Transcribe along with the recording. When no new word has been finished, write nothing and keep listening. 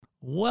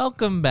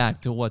Welcome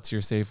back to What's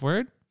Your Safe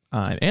Word?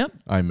 I'm Amp.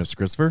 I'm Miss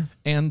Christopher.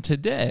 And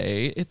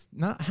today, it's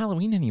not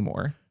Halloween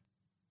anymore.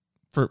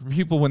 For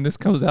people, when this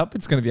goes up,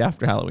 it's going to be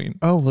after Halloween.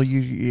 Oh, well,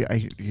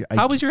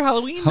 How was your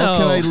Halloween, How though?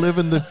 can I live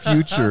in the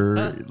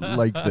future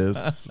like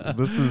this?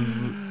 This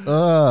is,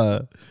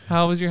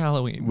 How was your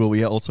Halloween? Will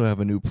we also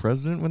have a new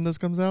president when this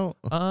comes out?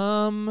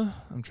 I'm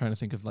trying to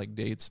think of, like,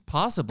 dates.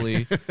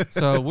 Possibly.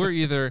 So we're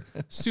either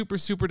super,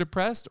 super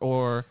depressed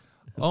or...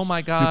 oh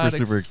my God,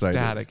 super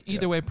ecstatic. excited.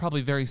 Either way,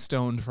 probably very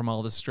stoned from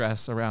all the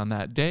stress around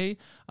that day.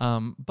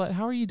 But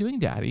how are you doing,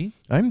 Daddy?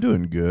 I'm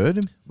doing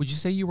good. Would you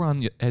say you were on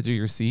the edge of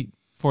your seat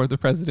for the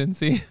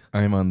presidency?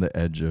 I'm on the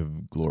edge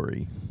of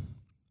glory.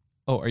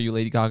 Oh, are you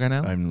Lady Gaga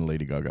now? I'm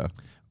Lady Gaga.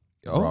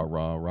 Oh. Rah,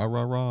 rah, rah,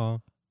 rah, rah.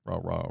 Rah,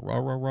 rah, rah,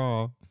 rah,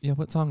 rah. Yeah,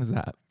 what song is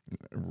that?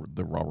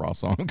 The rah, rah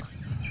song.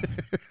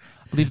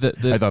 I believe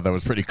that I thought that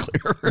was pretty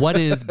clear. What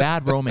is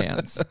bad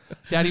romance?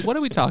 Daddy, what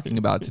are we talking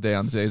about today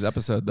on today's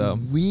episode, though?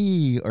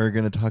 We are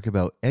going to talk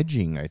about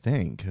edging, I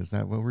think. Is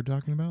that what we're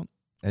talking about?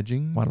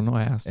 Edging? Well, I don't know.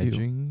 I asked you.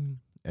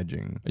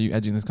 Edging. Are you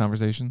edging this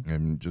conversation?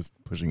 I'm just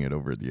pushing it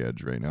over the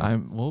edge right now.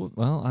 I'm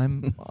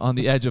on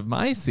the edge of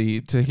my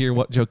seat to hear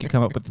what joke you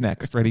come up with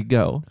next. Ready,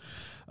 go.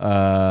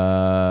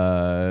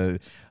 I'm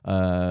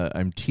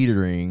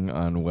teetering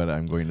on what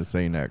I'm going to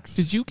say next.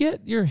 Did you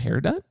get your hair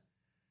done?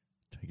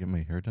 Did I get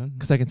my hair done?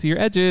 Because I can see your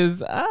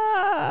edges.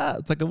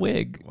 It's like a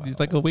wig. Wow.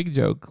 It's like a wig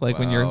joke. Like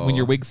when Wow.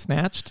 your wig's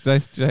snatched.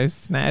 Did I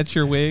snatch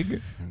your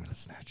wig? I'm going to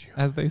snatch you.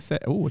 As they say.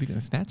 Oh, what are you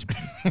going to snatch me?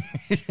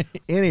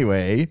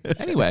 Anyway,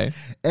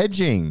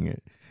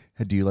 Edging.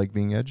 Do you like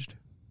being edged?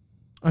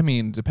 I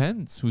mean,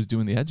 depends who's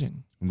doing the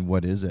edging. And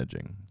what is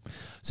edging?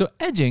 So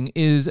edging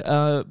is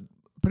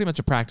pretty much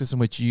a practice in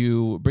which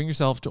you bring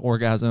yourself to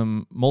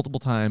orgasm multiple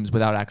times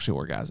without actually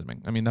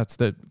orgasming. I mean, that's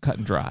the cut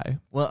and dry.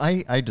 Well,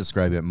 I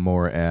describe it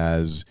more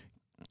as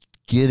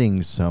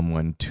getting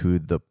someone to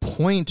the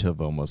point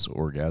of almost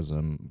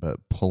orgasm, but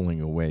pulling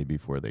away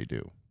before they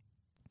do.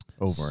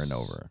 Over and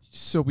over.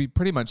 So we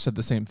pretty much said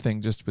the same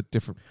thing, just with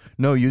different.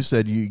 No, you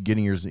said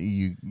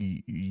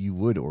you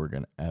would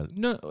organ.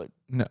 No.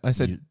 I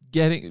said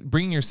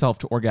bringing yourself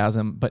to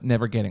orgasm, but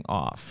never getting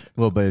off.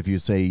 Well, but if you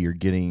say you're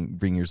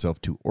bring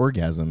yourself to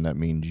orgasm, that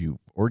means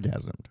you've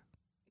orgasmed.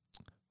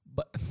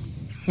 But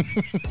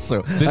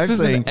so this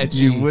is an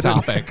edgy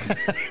topic,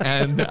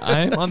 and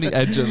I'm on the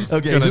edge of.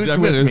 Okay, who's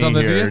with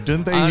me here?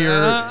 Didn't they hear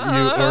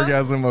you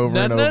orgasm over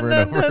and over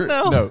and over?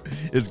 No,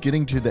 it's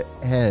getting to the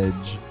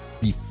edge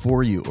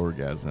before you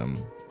orgasm,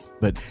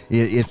 but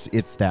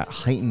it's that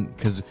heightened,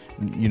 because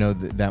you know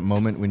that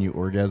moment when you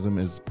orgasm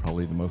is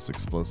probably the most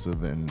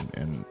explosive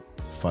and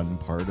fun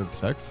part of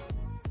sex.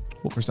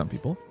 Well, for some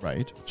people,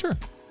 right? Sure.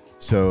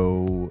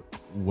 So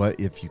what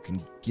if you can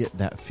get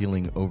that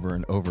feeling over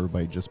and over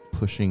by just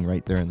pushing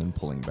right there and then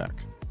pulling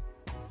back?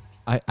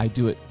 I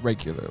do it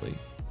regularly,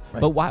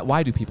 right. But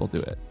why do people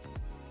do it?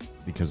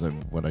 Because of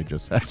what I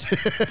just said.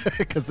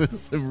 Because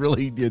it's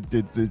really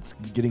it's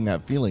getting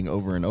that feeling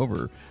over and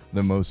over,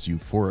 the most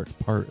euphoric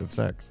part of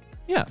sex.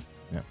 Yeah.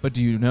 But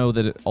do you know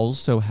that it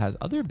also has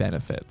other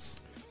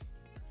benefits?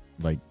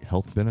 Like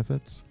health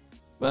benefits?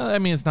 Well, I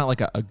mean, it's not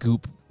like a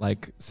goop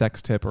like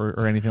sex tip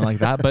or anything like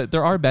that, but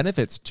there are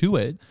benefits to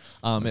it.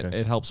 Okay.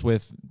 It helps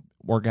with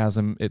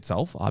orgasm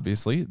itself,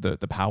 obviously, the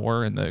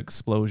power and the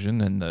explosion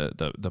and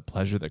the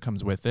pleasure that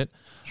comes with it.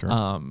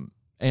 Sure.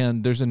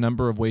 And there's a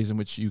number of ways in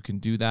which you can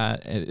do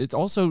that. It's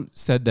also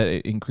said that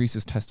it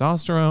increases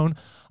testosterone.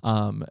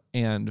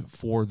 And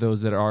for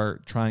those that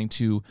are trying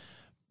to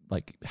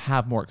like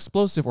have more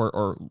explosive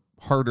or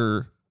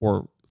harder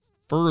or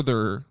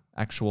further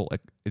actual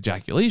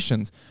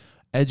ejaculations,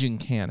 edging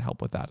can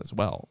help with that as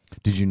well.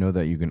 Did you know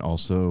that you can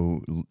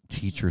also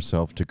teach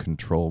yourself to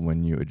control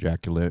when you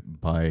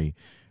ejaculate by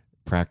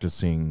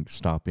practicing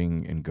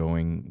stopping and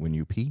going when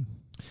you pee?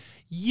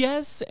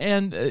 Yes,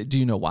 and do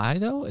you know why,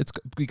 though? It's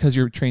because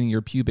you're training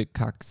your pubic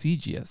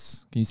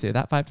coccygeus. Can you say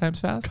that 5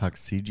 times fast?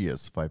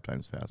 Coccygeus 5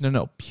 times fast.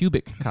 No,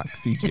 pubic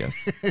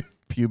coccygeus.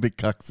 Pubic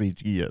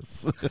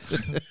coccygeus.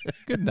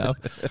 Good enough.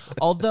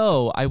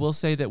 Although, I will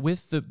say that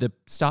with the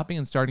stopping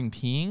and starting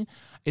peeing,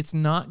 it's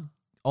not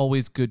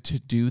always good to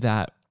do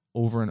that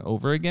over and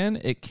over again.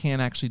 It can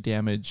actually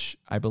damage,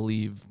 I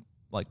believe,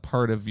 like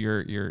part of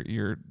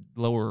your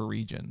lower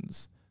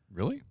regions.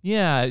 Really?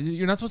 Yeah,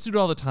 you're not supposed to do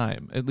it all the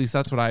time. At least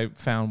that's what I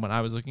found when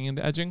I was looking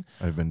into edging.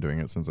 I've been doing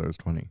it since I was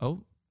 20. Oh,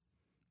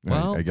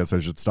 well, I guess I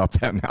should stop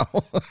that now.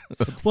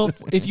 Well,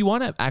 if you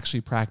want to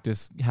actually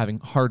practice having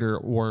harder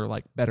or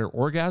like better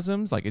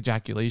orgasms, like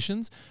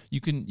ejaculations,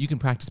 you can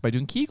practice by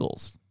doing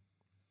Kegels.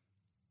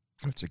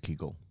 What's a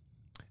Kegel?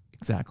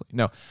 Exactly.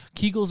 No,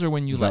 Kegels are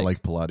when you Is that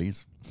like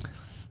Pilates?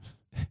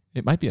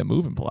 It might be a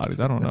move in Pilates.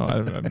 I don't know.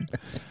 I mean,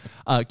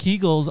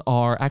 Kegels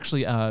are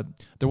actually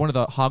they're one of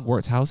the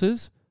Hogwarts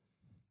houses.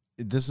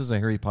 This is a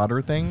Harry Potter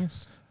thing?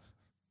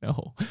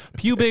 No.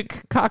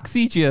 Pubic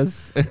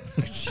coccygeus.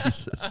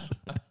 Jesus.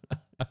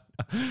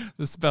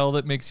 The spell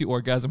that makes you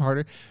orgasm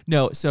harder.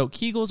 No, so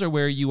Kegels are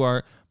where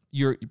you're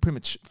pretty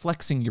much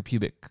flexing your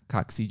pubic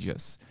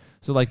coccygeus.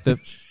 So like the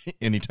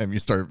anytime you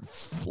start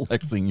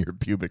flexing your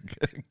pubic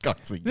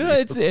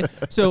coccygeus.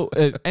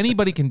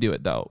 Anybody can do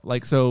it though.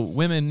 Like so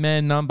women,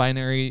 men,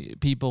 non-binary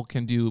people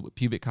can do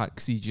pubic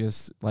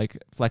coccygeus like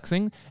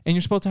flexing, and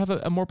you're supposed to have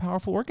a more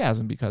powerful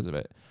orgasm because of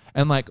it.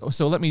 And like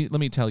so let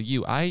me tell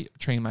you, I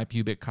train my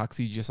pubic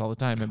coccygeus all the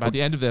time, and by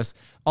the end of this,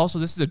 also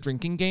this is a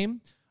drinking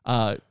game.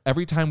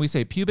 Every time we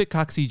say pubic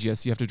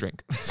coccygeus, you have to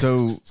drink.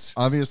 So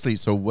obviously,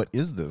 so what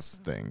is this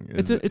thing?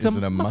 Is it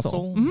a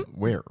muscle? Mm-hmm.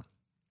 Where?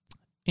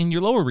 In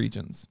your lower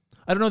regions.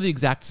 I don't know the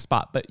exact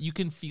spot, but you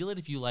can feel it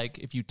if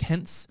you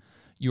tense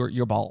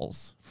your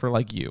balls for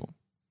like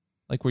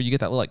like where you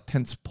get that little like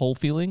tense pull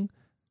feeling.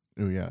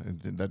 Oh yeah,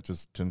 that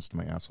just tends to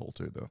my asshole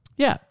too, though.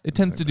 Yeah, it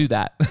tends to do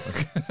that.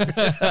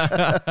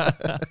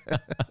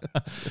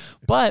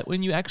 But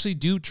when you actually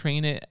do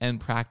train it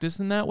and practice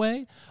in that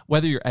way,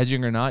 whether you're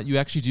edging or not, you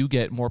actually do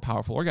get more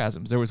powerful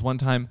orgasms. There was one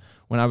time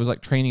when I was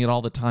like training it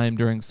all the time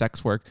during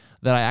sex work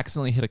that I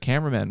accidentally hit a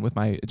cameraman with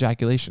my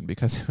ejaculation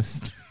because it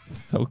was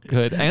so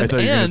good. And, I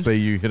thought you were going to say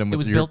you hit him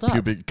with your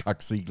pubic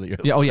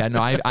coccygeus. Yeah, oh yeah,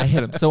 no, I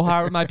hit him so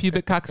hard with my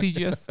pubic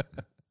coccygeus.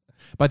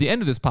 By the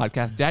end of this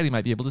podcast, Daddy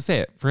might be able to say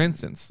it. For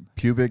instance,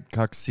 pubic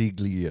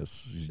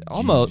coccygeus.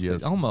 Almost.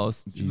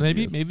 Jesus.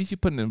 Maybe if you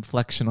put an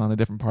inflection on a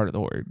different part of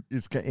the word.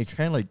 It's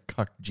kind of like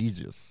cock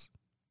Jesus.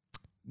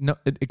 No,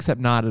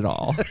 except not at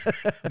all.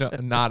 No,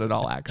 not at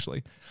all.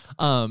 Actually,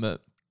 no.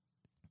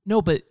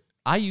 But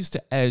I used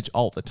to edge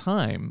all the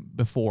time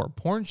before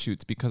porn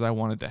shoots because I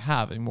wanted to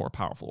have a more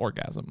powerful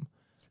orgasm.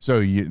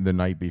 So the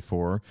night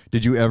before,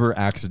 did you ever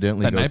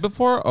accidentally? The night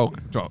before? Oh,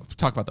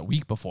 talk about the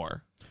week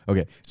before.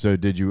 Okay, so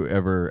did you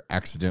ever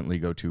accidentally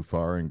go too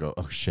far and go,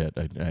 oh shit,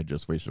 I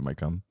just wasted my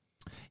cum?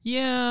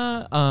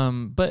 Yeah,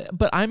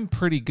 but I'm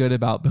pretty good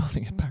about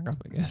building it back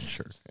up again.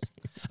 Sure,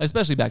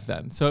 especially back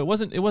then. So it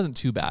wasn't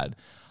too bad.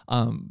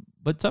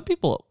 But some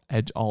people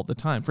edge all the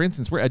time. For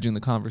instance, we're edging the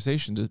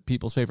conversation to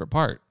people's favorite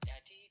part.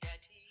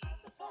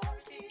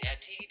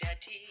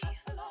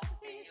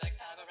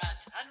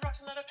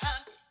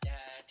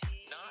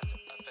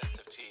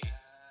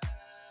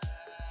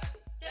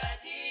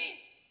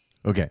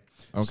 Okay.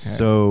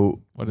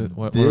 So what are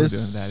we doing,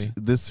 Daddy?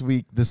 This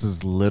week, this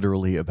is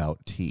literally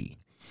about tea.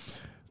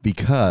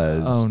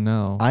 Because oh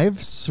no,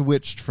 I've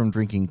switched from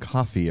drinking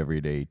coffee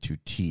every day to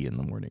tea in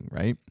the morning,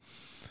 right?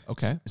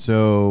 Okay.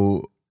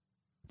 So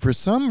for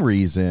some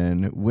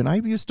reason, when I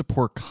used to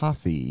pour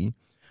coffee,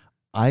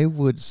 I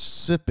would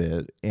sip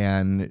it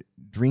and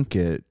drink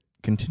it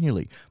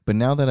continually. But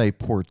now that I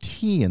pour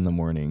tea in the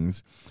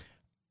mornings,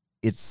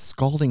 it's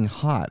scalding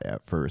hot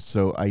at first.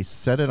 So I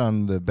set it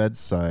on the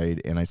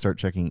bedside and I start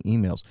checking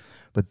emails.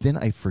 But then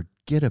I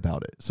forget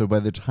about it. So by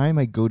the time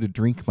I go to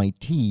drink my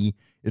tea,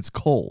 it's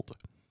cold.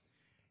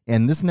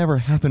 And this never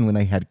happened when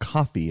I had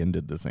coffee and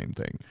did the same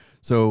thing.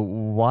 So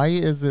why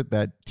is it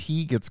that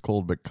tea gets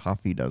cold but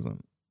coffee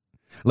doesn't?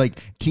 Like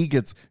tea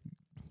gets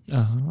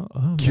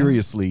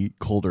curiously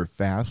colder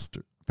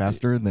faster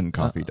than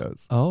coffee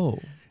does. Oh.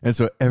 And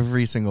so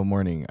every single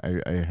morning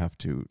I have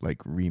to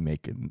like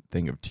remake a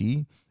thing of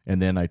tea,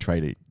 and then I try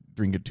to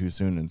drink it too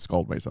soon and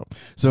scald myself.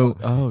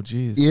 So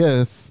geez.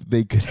 If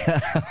they could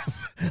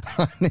have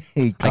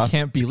I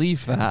can't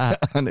believe that.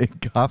 On a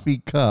coffee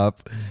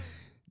cup,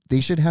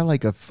 they should have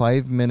like a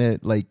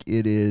 5-minute, like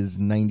it is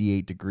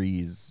 98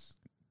 degrees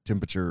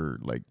temperature,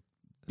 like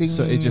ding.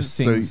 So it just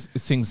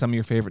sings some of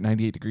your favorite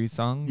 98 degrees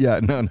songs? Yeah,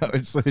 no.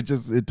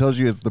 It tells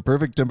you it's the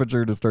perfect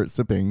temperature to start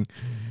sipping.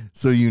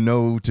 So you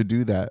know to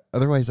do that.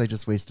 Otherwise, I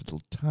just wasted a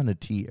ton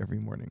of tea every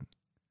morning.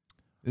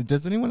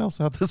 Does anyone else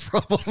have this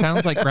problem?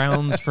 Sounds like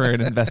grounds for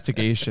an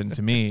investigation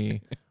to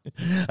me.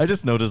 I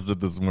just noticed it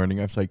this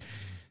morning. I was like,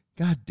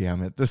 God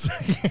damn it.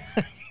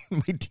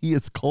 My tea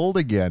is cold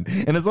again.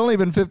 And it's only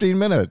been 15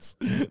 minutes.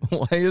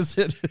 Why is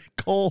it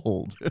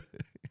cold?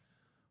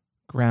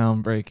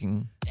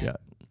 Groundbreaking. Yeah.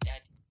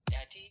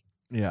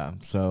 Yeah,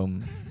 so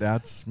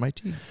that's my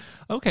tea.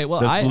 Okay, well,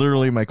 that's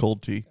literally my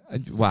cold tea.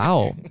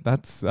 Wow,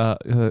 that's it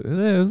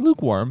was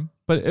lukewarm,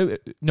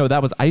 but no,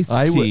 that was iced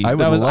tea. I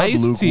would love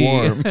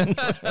lukewarm.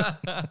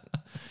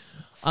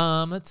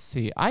 Let's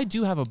see. I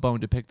do have a bone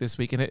to pick this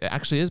week, and it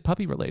actually is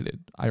puppy related,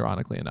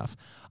 ironically enough.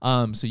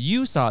 So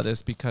you saw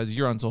this because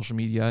you're on social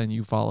media and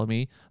you follow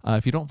me.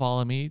 If you don't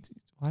follow me,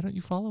 why don't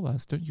you follow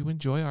us? Don't you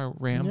enjoy our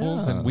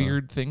rambles and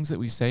weird things that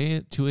we say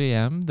at 2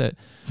 a.m. that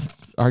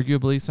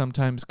arguably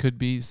sometimes could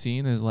be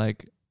seen as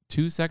like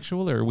too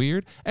sexual or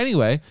weird?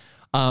 Anyway,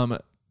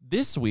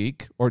 this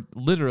week, or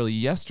literally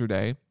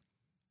yesterday,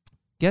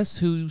 guess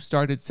who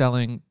started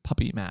selling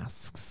puppy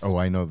masks? Oh,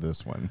 I know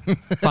this one.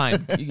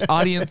 Fine.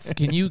 Audience,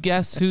 can you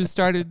guess who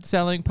started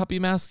selling puppy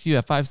masks? You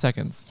have 5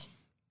 seconds.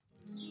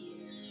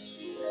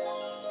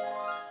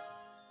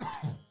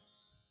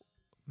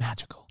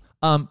 Magical.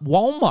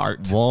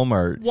 Walmart.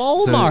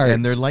 So,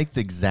 and they're like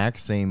the exact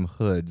same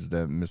hoods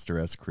that Mr.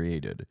 S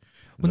created.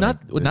 Well,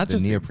 not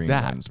just the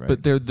exact, ones, right?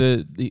 But they're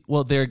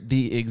they're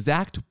the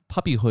exact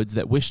puppy hoods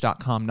that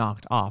Wish.com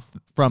knocked off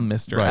from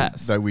Mr.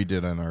 S. That we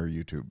did on our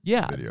YouTube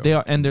video. They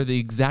are, and they're the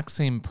exact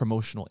same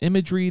promotional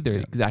imagery. They're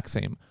the exact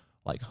same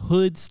like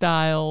hood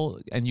style,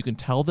 and you can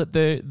tell that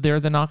they're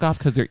the knockoff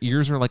because their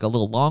ears are like a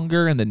little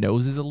longer and the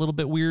nose is a little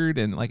bit weird,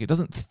 and like it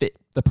doesn't fit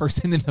the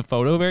person in the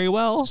photo very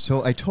well.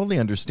 So I totally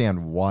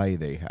understand why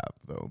they have,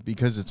 though,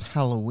 because it's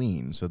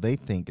Halloween, so they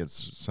think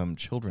it's some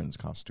children's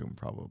costume,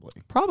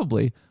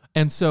 probably.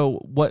 And so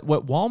what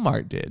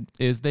Walmart did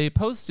is they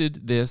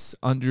posted this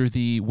under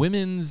the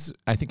women's,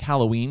 I think,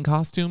 Halloween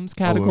costumes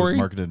category. Oh, it was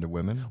marketed to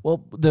women?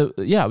 Well,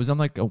 it was on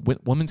like a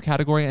women's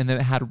category, and then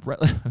it had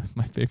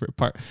my favorite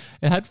part.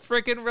 It had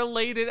freaking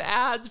related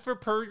ads for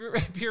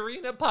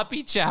Purina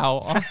Puppy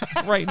Chow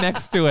right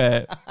next to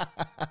it.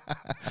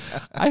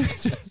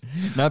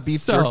 Not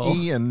beef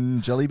jerky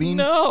and jelly beans?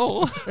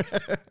 No.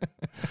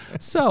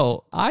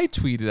 So I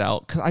tweeted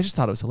out, because I just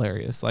thought it was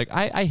hilarious. Like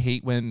I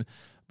hate when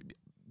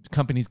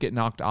companies get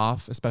knocked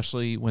off,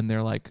 especially when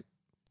they're like,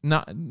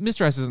 not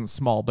Mr. S isn't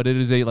small, but it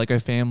is a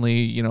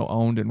family,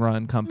 owned and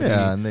run company.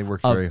 Yeah, and they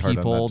work very hard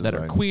on people that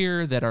that are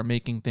queer, that are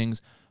making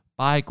things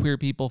by queer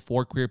people,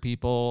 for queer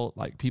people.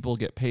 Like, people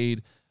get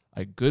paid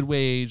a good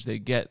wage, they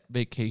get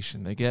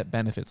vacation, they get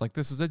benefits. Like,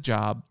 this is a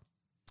job.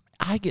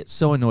 I get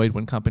so annoyed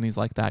when companies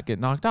like that get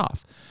knocked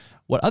off.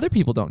 What other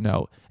people don't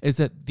know is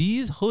that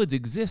these hoods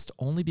exist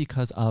only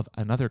because of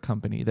another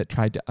company that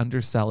tried to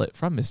undersell it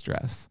from Mr.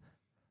 S.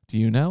 Do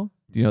you know?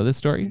 Do you know this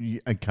story?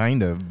 Yeah,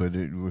 kind of, but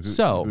who's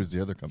the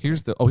other company?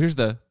 Here's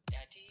the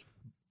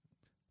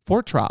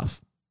Fort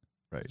Trough,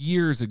 right,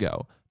 years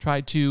ago,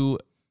 tried to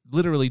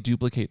literally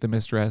duplicate the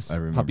Mr. S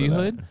puppy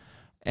hood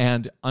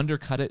and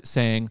undercut it,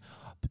 saying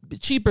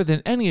cheaper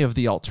than any of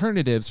the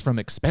alternatives from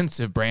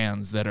expensive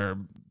brands that are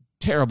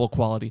terrible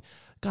quality.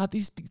 God,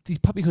 these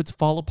puppy hoods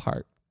fall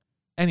apart.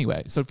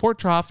 Anyway, so Fort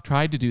Trough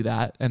tried to do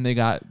that, and they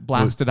got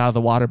blasted out of the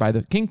water by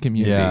the kink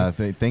community. Yeah,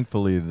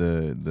 thankfully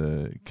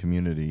the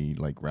community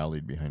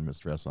rallied behind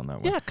Mr. S on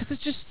that one. Yeah, because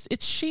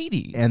it's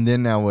shady. And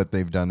then now what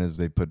they've done is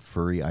they put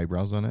furry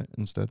eyebrows on it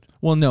instead.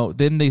 Well, no,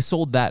 then they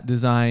sold that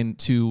design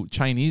to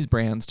Chinese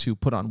brands to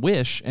put on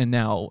Wish, and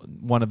now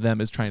one of them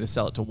is trying to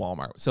sell it to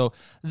Walmart. So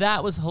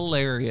that was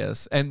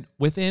hilarious. And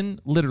within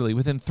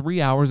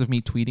 3 hours of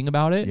me tweeting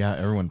about it, yeah,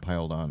 everyone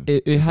piled on.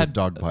 It had a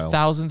dog pile.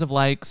 Thousands of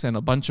likes and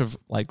a bunch of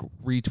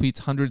retweets,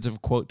 hundreds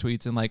of quote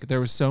tweets, and there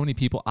were so many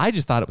people. I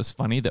just thought it was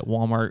funny that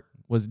Walmart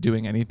was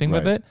doing anything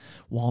with it.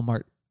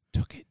 Walmart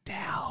took it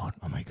down.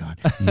 Oh my God,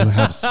 you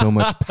have so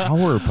much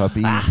power,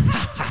 puppy.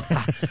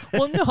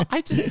 Well, no,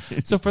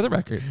 so for the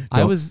record,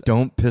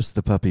 don't piss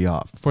the puppy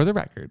off. For the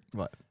record,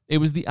 what? It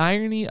was the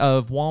irony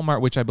of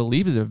Walmart, which I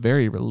believe is a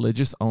very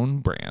religious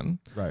owned brand,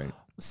 right,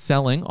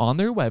 selling on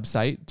their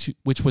website,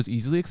 which was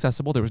easily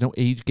accessible. There was no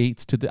age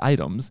gates to the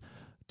items,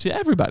 to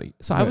everybody.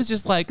 So I was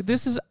just like,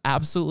 this is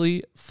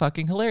absolutely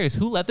fucking hilarious.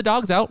 Who let the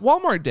dogs out?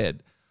 Walmart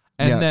did.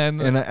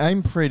 And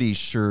I'm pretty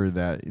sure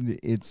that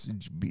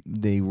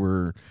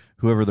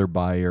whoever their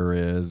buyer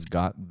is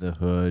got the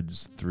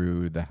hoods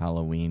through the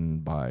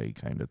Halloween buy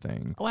kind of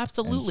thing. Oh,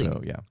 absolutely. And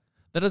so, yeah.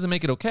 That doesn't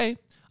make it okay.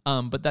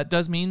 But that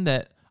does mean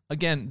that,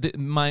 again,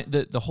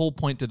 the whole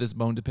point to this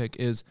bone to pick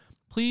is,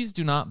 please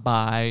do not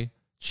buy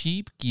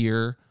cheap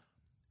gear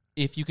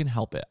if you can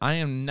help it. I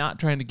am not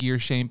trying to gear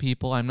shame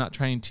people. I'm not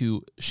trying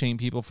to shame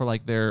people for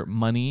their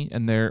money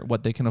and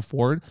what they can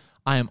afford.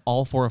 I am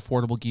all for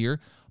affordable gear,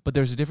 but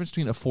there's a difference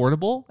between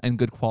affordable and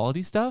good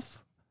quality stuff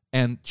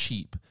and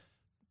cheap.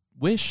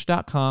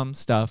 Wish.com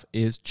stuff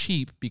is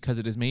cheap because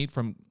it is made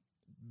from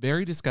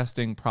very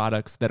disgusting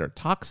products that are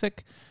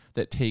toxic,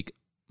 that take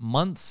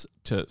months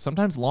to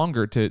sometimes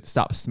longer to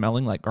stop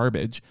smelling like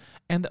garbage,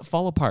 and that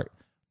fall apart.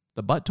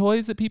 The butt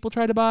toys that people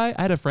try to buy.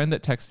 I had a friend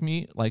that texted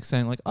me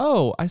saying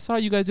oh, I saw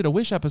you guys did a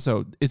Wish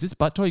episode. Is this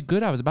butt toy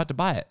good? I was about to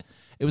buy it.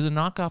 It was a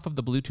knockoff of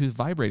the Bluetooth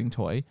vibrating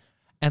toy.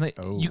 And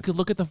you could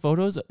look at the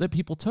photos that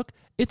people took.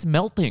 It's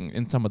melting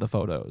in some of the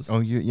photos. Oh,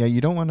 you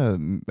don't want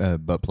a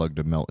butt plug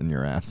to melt in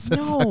your ass.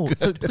 No.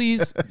 So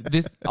please,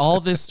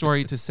 this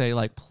story to say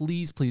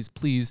please, please,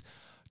 please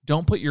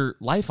don't put your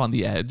life on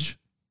the edge.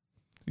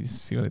 You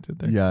see what I did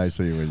there? Yeah, I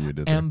see what you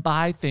did there. And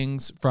buy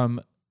things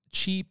from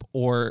cheap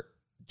or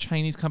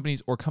Chinese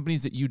companies or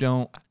companies that you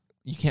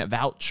can't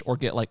vouch or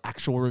get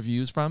actual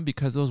reviews from,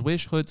 because those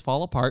Wish hoods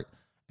fall apart.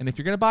 And if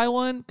you're going to buy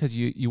one because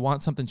you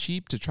want something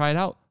cheap to try it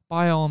out,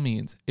 by all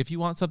means. If you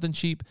want something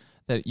cheap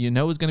that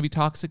is going to be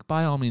toxic,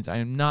 by all means. I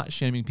am not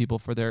shaming people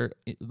for their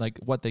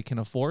what they can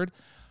afford.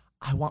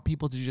 I want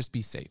people to just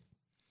be safe.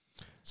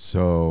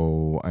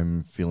 So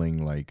I'm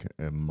feeling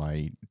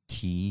my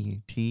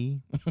tea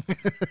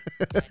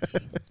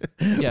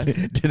yes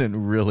didn't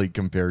really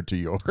compare to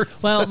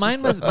yours. Well,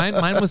 mine was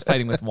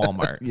fighting with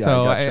Walmart. Yeah,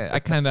 so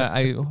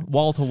I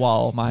wall to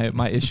wall.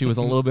 My issue was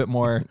a little bit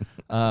more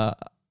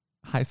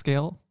high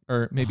scale,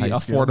 or maybe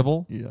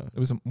affordable. Yeah, it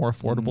was more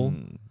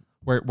affordable.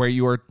 Where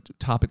your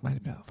topic might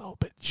have been a little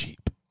bit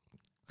cheap.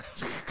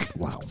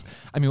 Wow.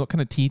 I mean, what kind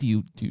of tea do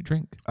you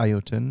drink?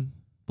 Ioten.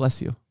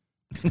 Bless you.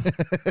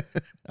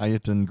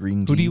 Ioten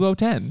green tea. Who do you owe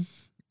 10?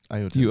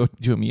 Ioten. Do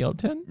you owe me owe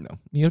 10? No.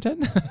 Me owe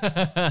 10?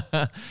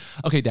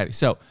 Okay, Daddy.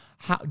 So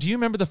do you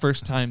remember the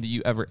first time that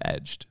you ever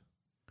edged?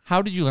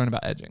 How did you learn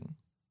about edging?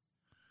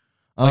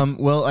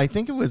 Well, I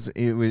think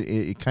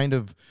it kind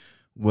of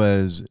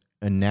was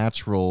a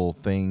natural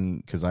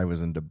thing because I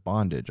was into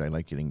bondage. I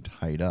like getting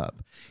tied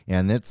up.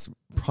 And that's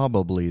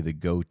probably the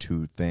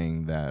go-to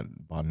thing that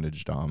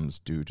bondage doms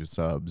do to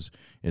subs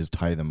is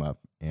tie them up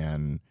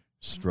and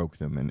stroke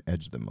them and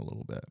edge them a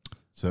little bit.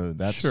 So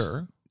that's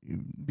sure.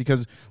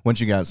 Because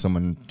once you got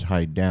someone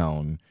tied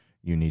down,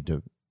 you need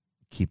to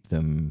keep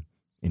them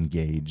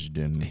engaged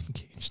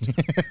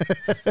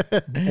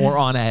or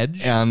on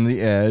edge. On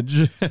the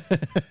edge.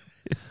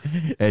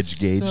 Edge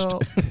gauged. So,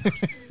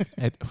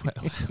 that's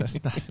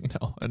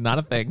not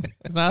a thing.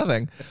 It's not a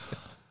thing.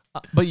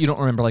 But you don't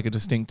remember like a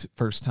distinct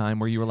first time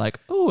where you were like,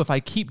 oh, if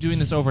I keep doing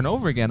this over and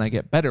over again, I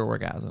get better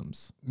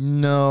orgasms.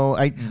 No,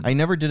 I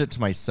never did it to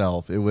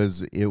myself. It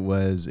was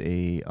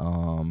a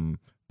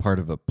part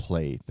of a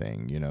play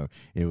thing, you know.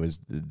 It was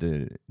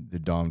the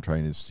dom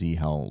trying to see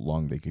how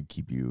long they could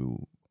keep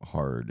you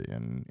hard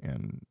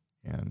and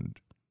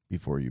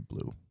before you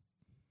blew.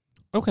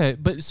 Okay,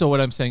 but so what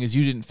I'm saying is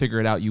you didn't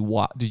figure it out.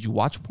 Did you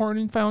watch porn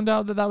and found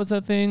out that was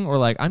a thing? Or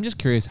like, I'm just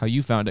curious how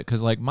you found it.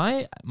 Because like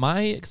my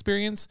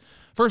experience,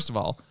 first of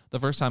all, the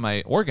first time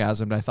I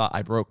orgasmed, I thought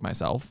I broke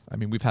myself. I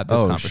mean, we've had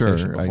this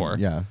conversation before.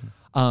 Yeah.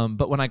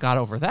 But when I got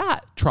over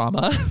that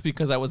trauma,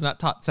 because I was not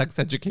taught sex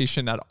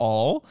education at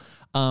all,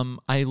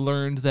 I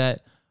learned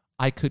that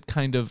I could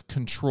kind of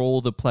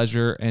control the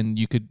pleasure and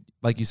you could,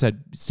 like you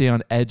said, stay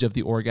on edge of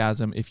the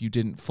orgasm if you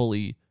didn't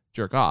fully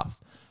jerk off.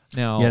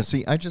 Now, yeah,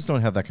 see, I just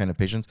don't have that kind of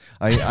patience.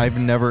 I've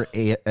never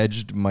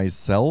edged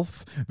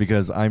myself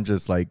because I'm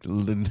just like,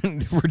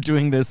 we're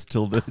doing this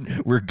till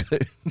we're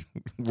good.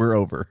 We're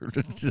over.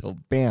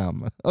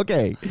 Bam.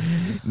 Okay.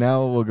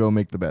 Now we'll go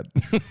make the bed.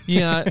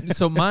 Yeah.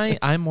 So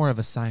I'm more of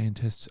a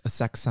scientist, a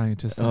sex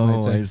scientist.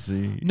 I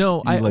see.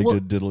 No, I like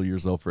to diddle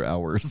yourself for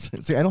hours.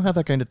 See, I don't have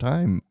that kind of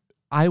time.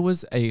 I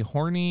was a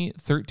horny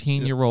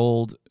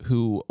 13-year-old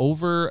who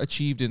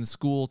overachieved in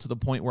school to the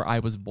point where I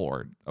was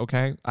bored,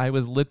 okay? I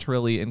was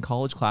literally in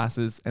college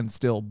classes and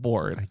still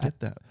bored. I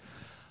get that.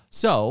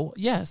 So,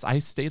 yes, I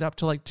stayed up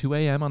till like 2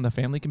 a.m. on the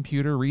family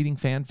computer reading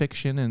fan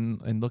fiction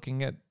and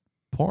looking at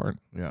porn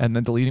and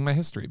then deleting my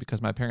history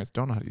because my parents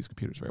don't know how to use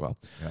computers very well.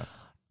 Yeah.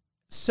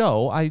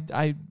 So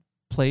I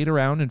played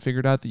around and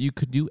figured out that you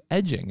could do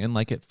edging and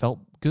like it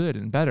felt good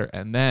and better.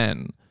 And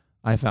then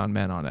I found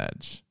Men on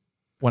Edge.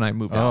 When I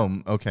moved out.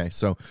 Okay.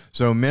 So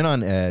Men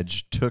on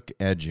Edge took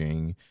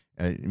edging.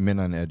 Men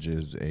on Edge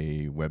is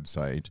a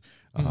website.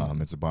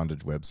 It's a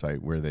bondage website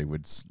where they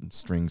would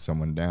string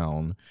someone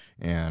down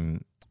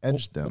and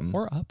edge them.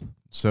 Or up.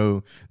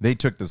 So they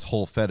took this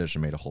whole fetish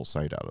and made a whole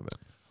site out of it.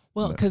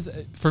 Well, because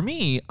for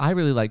me, I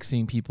really like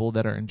seeing people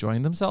that are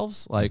enjoying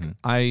themselves. Like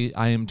I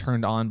am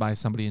turned on by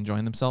somebody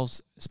enjoying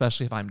themselves,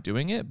 especially if I'm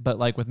doing it. But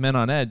like with Men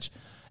on Edge,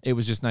 it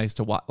was just nice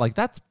to watch. Like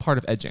that's part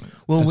of edging.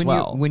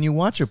 Well, when you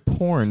watch a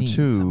porn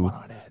too,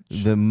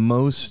 the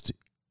most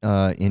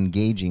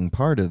engaging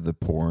part of the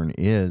porn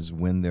is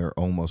when they're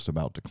almost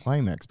about to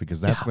climax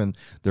because that's when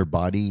their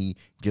body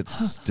gets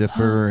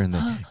stiffer and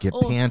they get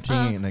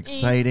panting and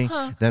exciting.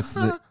 That's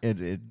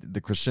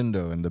the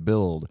crescendo and the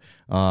build.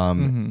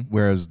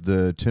 Whereas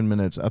the 10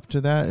 minutes up to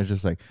that is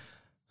just like.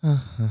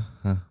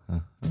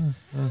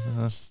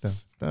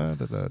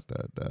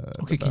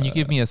 Okay, can you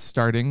give me a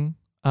starting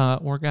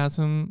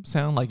orgasm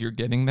sound like you're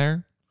getting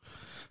there?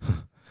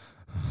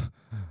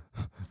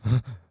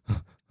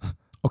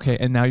 Okay,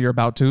 and now you're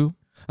about to?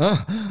 And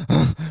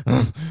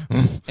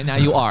now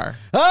you are.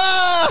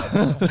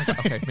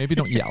 Okay, maybe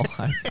don't yell.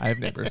 I have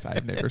neighbors.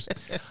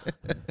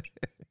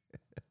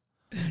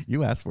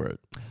 You asked for it.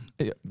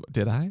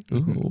 Did I?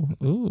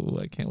 Ooh,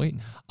 I can't wait.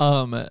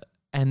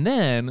 And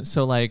then,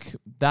 so like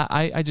that,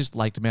 I just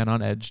liked Man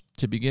on Edge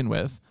to begin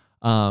with.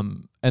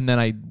 And then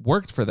I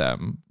worked for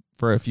them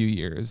for a few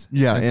years.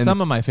 Yeah. And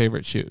some of my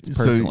favorite shoots,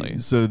 personally.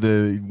 So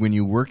when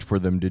you worked for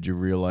them, did you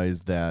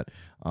realize that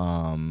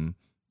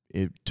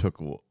it took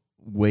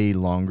way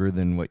longer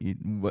than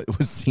what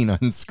was seen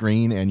on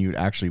screen and you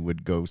actually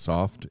would go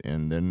soft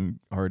and then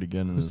hard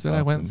again? Who said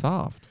I went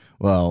soft?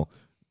 Well,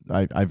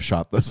 I've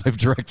shot those. I've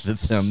directed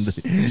them.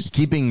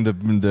 Keeping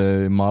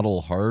the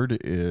model hard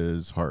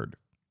is hard.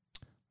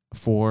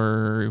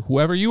 For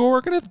whoever you were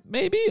working with,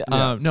 maybe?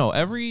 Yeah. No,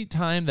 every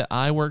time that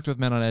I worked with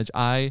Men on Edge,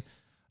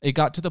 it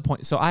got to the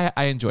point. So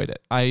I enjoyed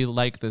it. I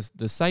liked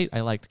the site.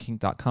 I liked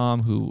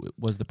kink.com, who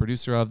was the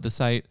producer of the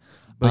site.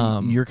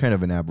 But you're kind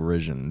of an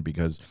aberration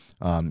because...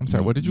 I'm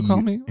sorry, what did you call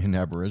me? An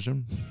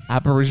aberration?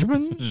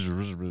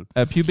 Aberration?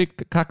 A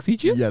pubic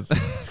coccygeus?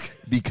 Yes.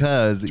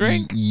 Because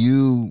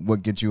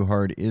what gets you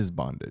hard is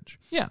bondage.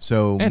 Yeah.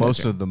 So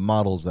most of the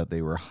models that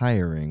they were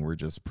hiring were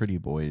just pretty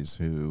boys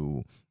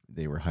who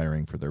they were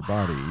hiring for their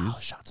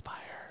bodies. Shots fired.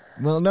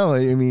 Well, no,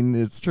 I mean,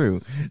 it's true.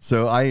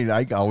 So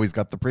I always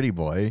got the pretty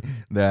boy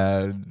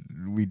that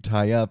we'd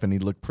tie up and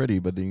he'd look pretty,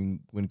 but then he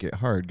wouldn't get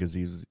hard because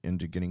he was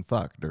into getting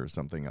fucked or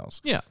something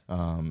else. Yeah.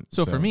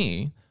 So for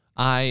me,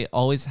 I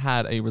always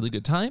had a really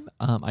good time.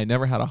 I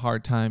never had a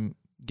hard time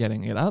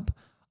getting it up.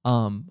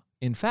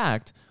 In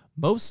fact,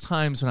 most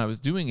times when I was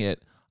doing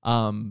it,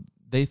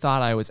 they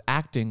thought I was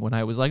acting when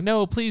I was like,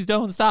 no, please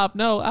don't stop.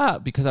 No,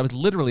 because I was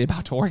literally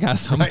about to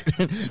orgasm. Right.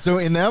 So,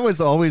 and that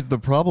was always the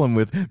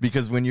problem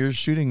because when you're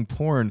shooting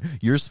porn,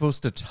 you're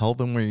supposed to tell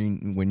them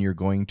when you're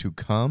going to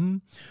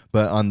come.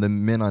 But on the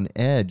Men on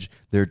Edge,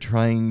 they're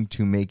trying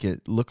to make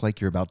it look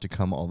like you're about to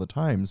come all the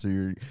time. So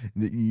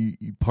you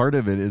part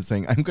of it is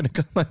saying, I'm going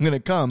to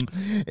come.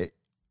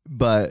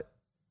 But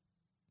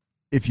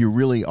if you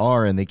really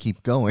are and they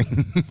keep going,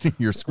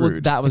 you're screwed.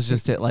 Well, that was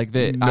just it. Like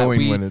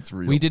knowing when it's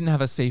real. We didn't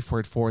have a safe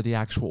word for the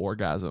actual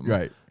orgasm.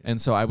 Right. And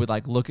so I would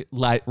like look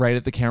right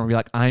at the camera and be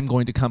like, I'm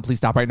going to come. Please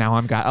stop right now.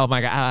 Oh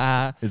my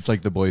God. It's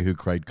like the boy who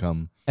cried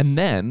come. And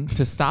then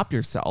to stop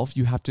yourself,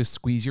 you have to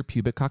squeeze your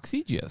pubic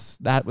coccygeus.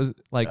 That was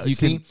like, you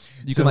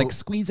can like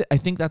squeeze it. I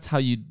think that's how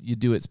you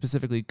do it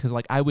specifically. Because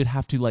like I would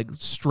have to like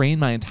strain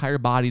my entire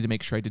body to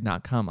make sure I did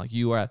not come. Like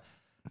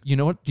you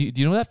know what? Do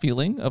you know that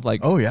feeling of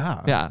like? Oh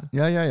yeah,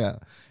 yeah.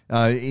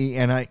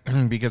 And I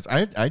because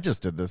I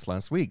just did this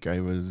last week. I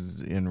was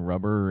in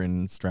rubber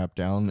and strapped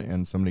down,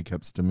 and somebody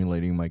kept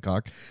stimulating my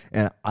cock,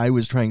 and I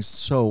was trying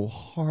so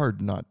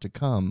hard not to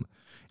come,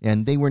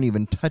 and they weren't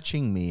even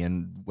touching me.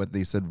 And what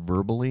they said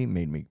verbally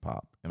made me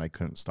pop, and I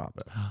couldn't stop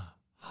it.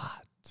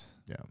 Hot.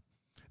 Yeah.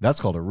 That's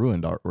called a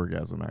ruined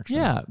orgasm, actually.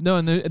 Yeah. No,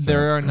 and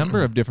there are a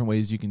number of different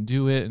ways you can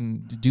do it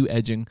and do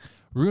edging.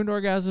 Ruined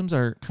orgasms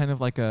are kind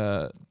of like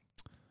a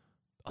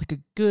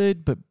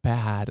good but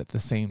bad at the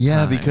same time.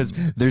 Yeah, because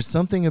there's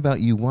something about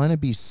you want to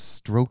be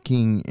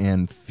stroking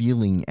and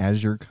feeling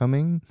as you're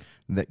coming,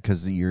 that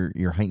because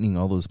you're heightening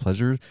all those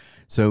pleasures.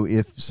 So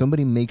if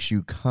somebody makes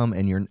you come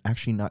and you're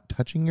actually not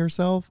touching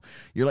yourself,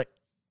 you're like,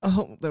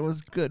 oh, that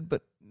was good,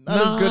 but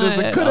not as good as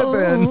it could have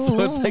been. So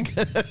it's like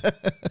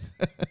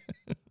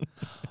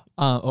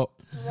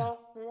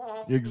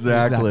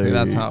Exactly.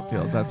 That's how it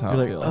feels. That's how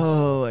you're it like, feels.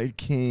 Oh, I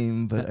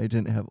came, but I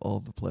didn't have all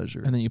the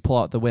pleasure. And then you pull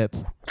out the whip,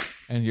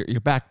 and you're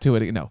back to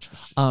it. No,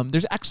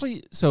 there's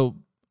actually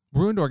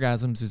ruined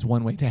orgasms is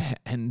one way to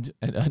end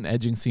an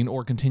edging scene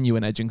or continue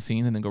an edging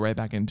scene and then go right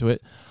back into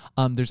it.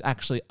 There's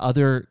actually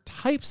other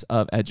types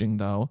of edging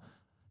though,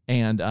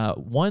 and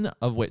one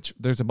of which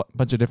there's a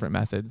bunch of different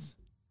methods,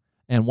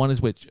 and one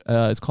is which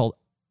is called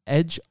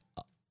edge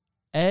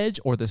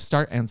or the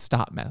start and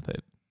stop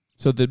method.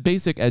 So the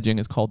basic edging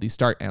is called the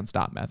start and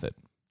stop method.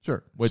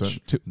 Sure.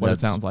 Which what it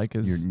sounds like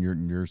is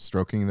you're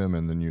stroking them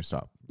and then you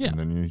stop. Yeah. And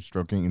then you're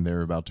stroking and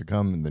they're about to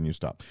come and then you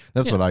stop.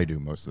 That's what I do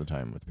most of the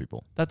time with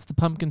people. That's the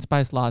pumpkin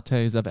spice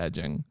lattes of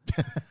edging.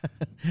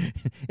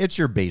 It's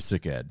your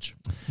basic edge.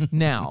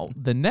 Now,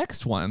 the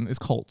next one is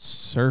called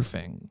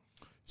surfing.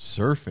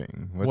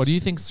 Surfing? What do you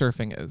think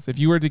surfing is? If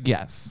you were to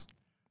guess.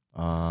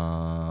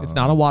 It's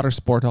not a water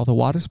sport, although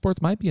water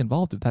sports might be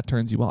involved if that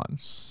turns you on.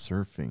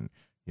 Surfing.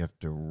 You have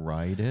to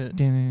ride it.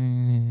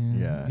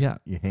 Yeah.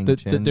 You hang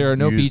 10. There are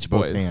no use beach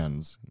boys. Both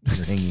hands. You're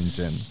hanging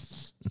 10.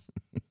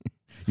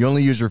 You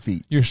only use your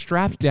feet. You're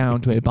strapped down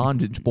to a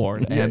bondage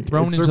board and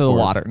thrown into the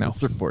water. No.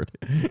 Surfboard.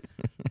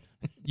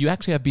 You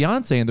actually have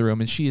Beyonce in the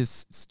room, and she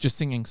is just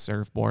singing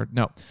Surfboard.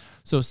 No.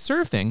 So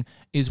surfing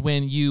is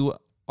when you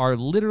are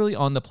literally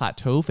on the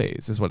plateau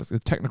phase, is what it's a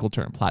technical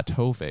term,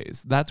 plateau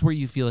phase. That's where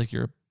you feel like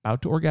you're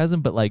about to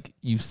orgasm, but like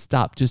you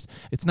stop.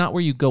 It's not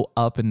where you go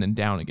up and then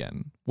down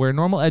again. Where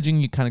normal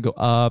edging, you kind of go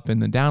up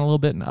and then down a little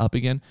bit and up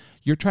again.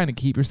 You're trying to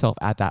keep yourself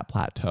at that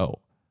plateau,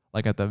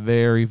 like at the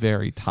very,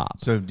 very top.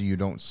 So you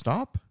don't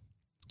stop?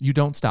 You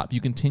don't stop. You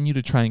continue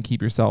to try and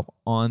keep yourself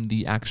on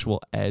the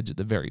actual edge at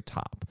the very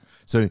top.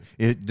 So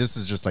this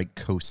is just like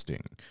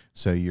coasting.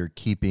 So you're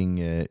keeping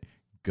it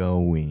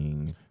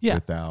going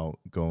without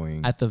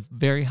going at the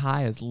very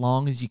high as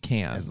long as you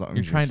can.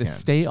 You're trying to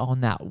stay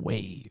on that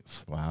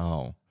wave.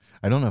 Wow.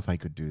 I don't know if I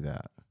could do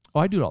that. Oh,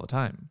 I do it all the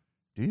time.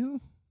 Do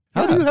you?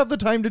 How do you have the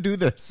time to do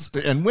this?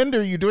 And when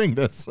are you doing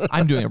this?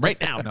 I'm doing it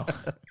right now. No.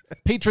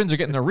 Patrons are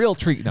getting a real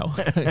treat. No.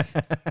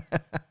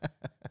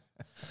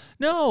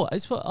 No,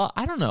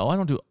 I don't know. I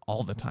don't do it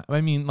all the time.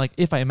 I mean, like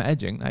if I'm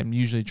edging, I'm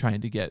usually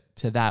trying to get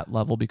to that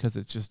level because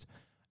it's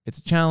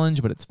a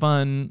challenge, but it's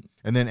fun.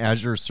 And then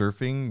as you're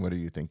surfing, what are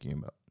you thinking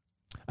about?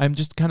 I'm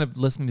just kind of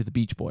listening to the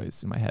Beach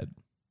Boys in my head.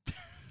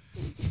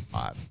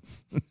 Odd.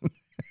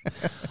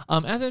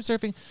 As I'm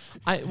surfing,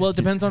 it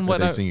depends on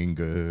what I'm singing.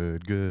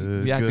 Good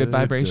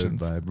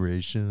vibrations. Good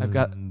vibrations. I've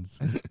got.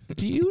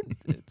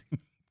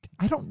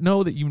 I don't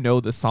know that you know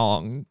the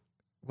song.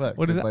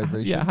 What is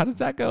that? Yeah, how does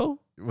that go?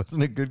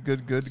 Wasn't it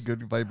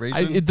good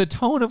vibrations? The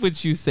tone of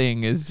which you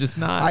sing is just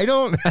not. I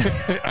don't.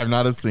 I'm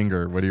not a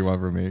singer. What do you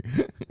want from me?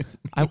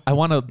 I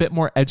want a bit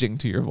more edging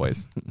to your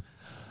voice.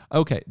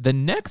 Okay, the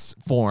next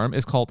form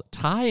is called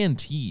tie and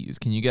tease.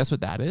 Can you guess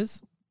what that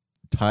is?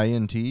 Tie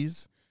and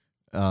tease?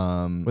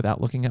 Without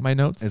looking at my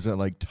notes? Is it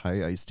like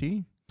Thai iced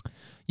tea?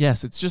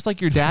 Yes, it's just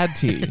like your dad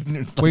tea,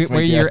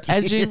 where you're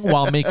edging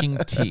while making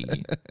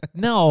tea.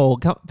 No,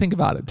 think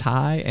about it.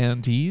 Tie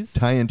and tease?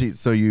 Tie and tease.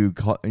 So you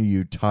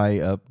tie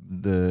up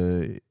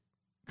the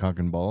cock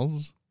and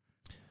balls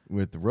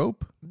with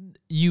rope?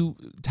 You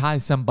tie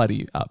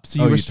somebody up.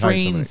 So you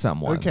restrain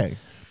someone. Okay.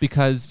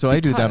 Because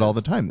I do that all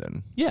the time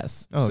then.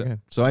 Yes. Oh, okay.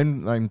 So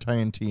I'm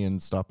tying tea and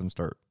stop and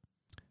start.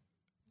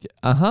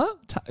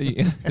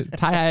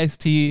 Thai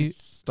iced tea.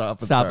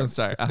 Stop and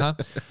start.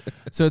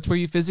 So it's where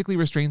you physically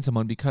restrain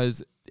someone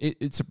because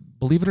it's,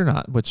 believe it or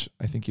not, which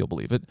I think you'll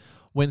believe it,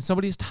 when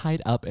somebody's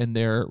tied up and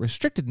they're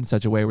restricted in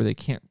such a way where they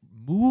can't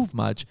move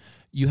much,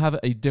 you have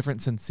a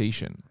different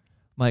sensation.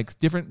 Like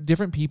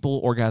different people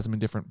orgasm in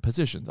different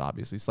positions,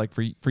 obviously. It's like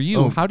for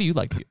you, how do you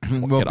like to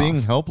well, get being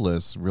off?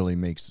 helpless really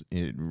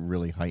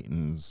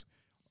heightens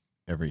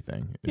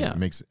everything. It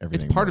makes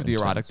everything. It's part of the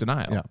intense. erotic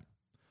denial. Yeah.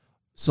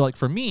 So like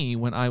for me,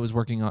 when I was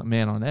working on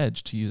Man on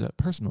Edge, to use a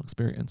personal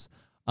experience,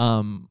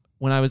 when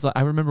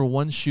I remember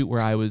one shoot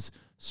where I was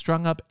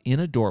strung up in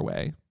a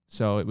doorway.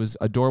 So it was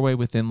a doorway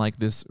within like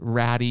this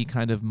ratty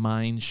kind of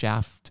mine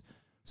shaft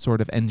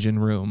sort of engine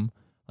room,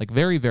 like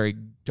very, very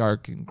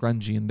dark and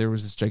grungy. And there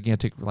was this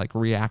gigantic like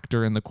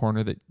reactor in the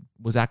corner that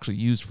was actually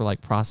used for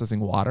like processing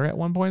water at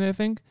one point, I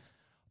think.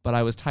 But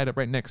I was tied up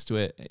right next to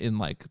it in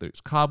like,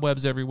 there's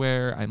cobwebs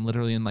everywhere. I'm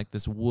literally in like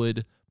this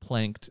wood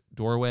planked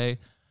doorway.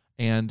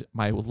 And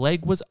my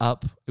leg was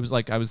up. It was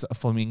like I was a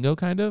flamingo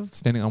kind of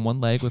standing on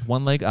one leg with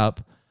one leg up.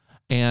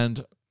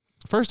 And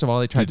first of all,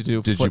 they tried to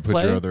do Did foot you put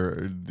play.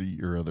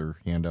 your other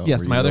hand out?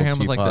 Yes, my other hand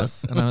was like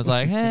this. And I was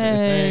like,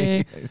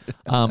 hey.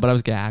 But I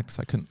was gagged,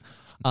 so I couldn't.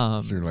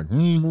 So you're like,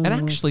 and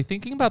actually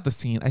thinking about the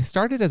scene, I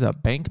started as a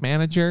bank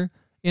manager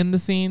in the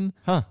scene.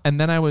 And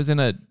then I was in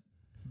a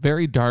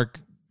very dark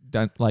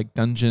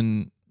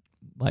dungeon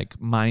like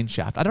mine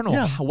shaft. I don't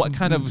know what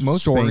kind of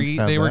story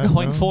they were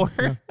going for.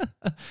 Yeah.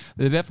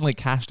 They definitely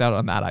cashed out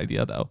on that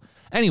idea though.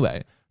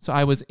 Anyway, so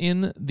I was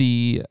in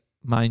the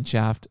mine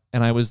shaft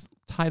and I was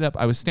tied up.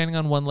 I was standing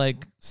on one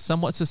leg,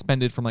 somewhat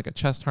suspended from like a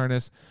chest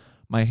harness,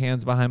 my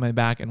hands behind my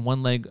back, and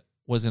one leg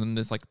was in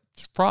this like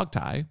frog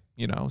tie,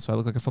 so I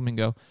looked like a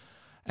flamingo.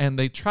 And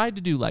they tried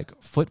to do like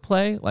foot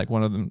play. Like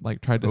one of them like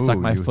tried to suck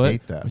my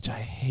foot, which I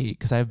hate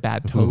because I have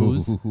bad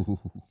toes.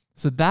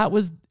 So it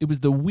was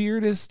the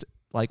weirdest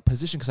like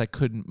position because I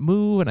couldn't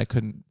move and I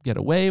couldn't get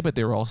away, but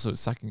they were also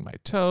sucking my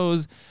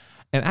toes.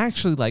 And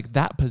actually like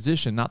that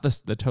position, not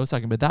the toe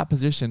sucking, but that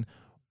position,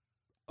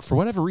 for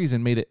whatever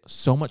reason, made it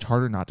so much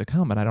harder not to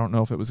come. And I don't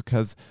know if it was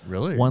because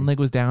one leg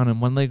was down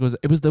and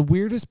it was the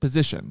weirdest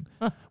position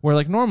where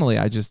like normally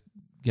I just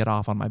get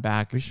off on my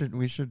back. We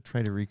should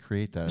try to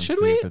recreate that. Should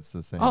see we? If it's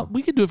the same. Oh,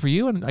 we could do it for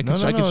you, and I can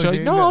show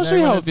you. No, I'll show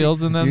you how it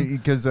feels, and then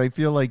because I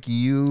feel like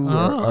you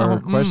are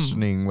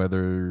questioning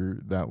whether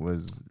that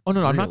was. Oh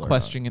no, I'm not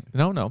questioning it.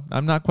 No,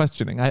 I'm not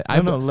questioning.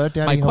 Let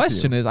Daddy. My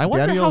question is, I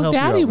wonder how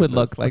Daddy would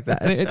look like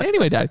that.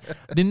 Anyway, Daddy,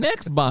 the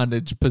next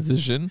bondage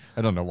position.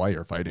 I don't know why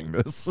you're fighting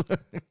this.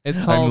 It's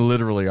called. I'm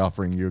literally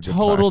offering you a good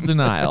total time.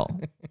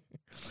 denial.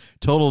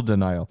 Total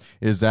denial.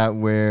 Is that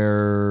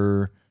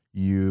where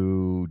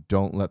you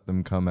don't let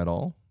them come at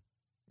all?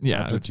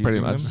 Yeah, it's pretty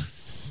much.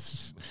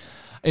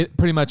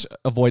 Pretty much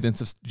avoidance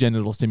of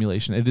genital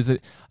stimulation. It is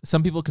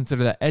some people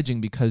consider that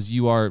edging because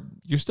you're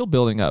still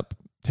building up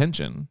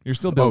tension. You're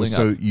still building up.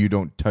 So you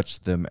don't touch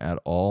them at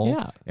all.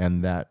 Yeah,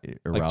 and that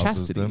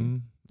arouses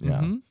them. Yeah.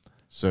 Mm-hmm.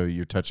 So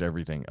you touch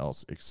everything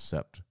else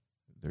except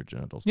their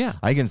genitals. Yeah,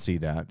 I can see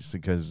that just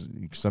because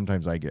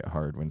sometimes I get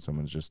hard when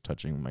someone's just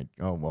touching my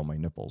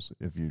nipples.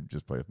 If you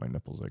just play with my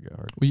nipples, I get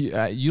hard.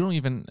 You don't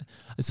even.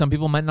 Some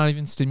people might not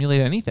even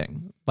stimulate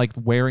anything. Like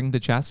wearing the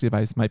chastity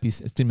device might be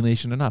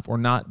stimulation enough, or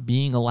not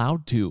being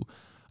allowed to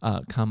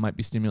come might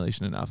be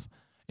stimulation enough.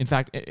 In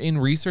fact, in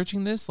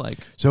researching this,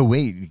 so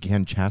wait,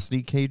 can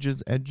chastity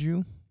cages edge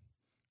you?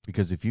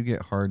 Because if you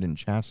get hard in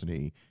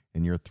chastity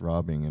and you're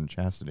throbbing in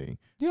chastity,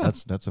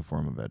 that's a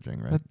form of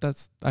edging, right?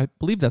 I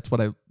believe that's what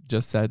I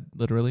just said,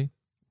 literally.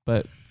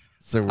 But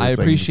so I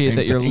appreciate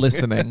that you're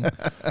listening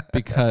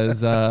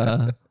because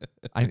I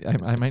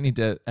might need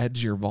to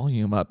edge your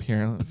volume up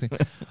here. Let's see.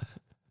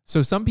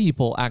 So some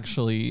people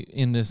actually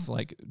in this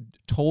like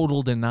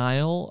total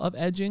denial of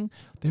edging,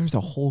 there's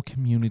a whole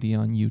community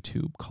on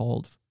YouTube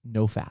called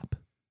NoFap.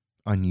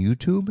 On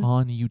YouTube?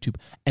 On YouTube.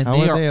 And How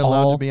are they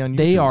allowed to be on YouTube?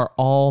 They are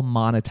all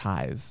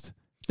monetized.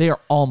 They are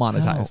all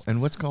monetized. How?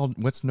 And what's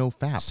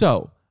NoFap?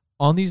 So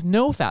on these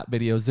NoFap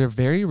videos, they're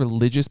very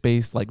religious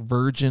based, like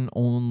virgin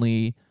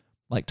only,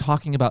 like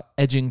talking about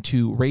edging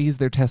to raise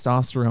their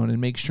testosterone and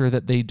make sure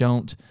that they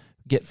don't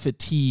get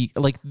fatigue.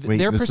 Like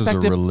their perspective.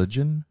 This is a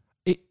religion?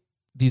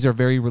 These are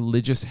very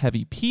religious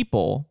heavy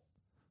people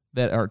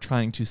that are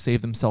trying to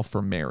save themselves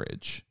for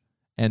marriage.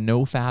 And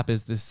NoFap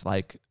is this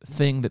like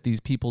thing that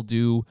these people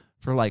do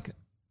for like,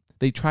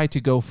 they try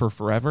to go for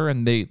forever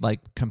and they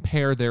like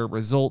compare their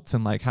results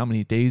and like how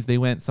many days they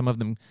went. Some of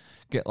them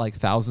get like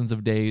thousands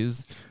of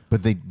days.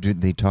 But they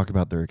talk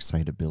about their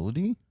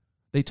excitability?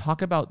 They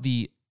talk about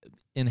the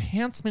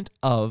enhancement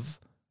of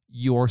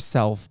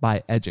yourself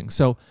by edging.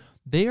 So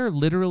they are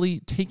literally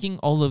taking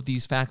all of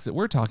these facts that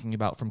we're talking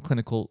about from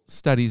clinical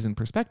studies and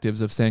perspectives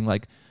of saying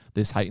like,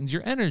 this heightens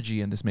your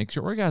energy and this makes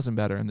your orgasm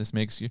better and this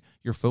makes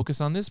your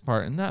focus on this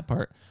part and that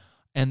part.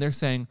 And they're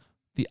saying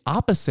the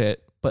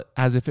opposite, but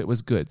as if it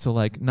was good. So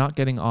like not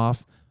getting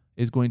off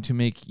is going to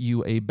make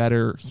you a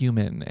better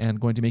human and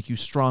going to make you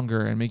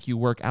stronger and make you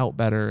work out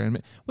better,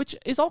 and which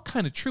is all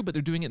kind of true, but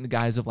they're doing it in the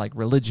guise of like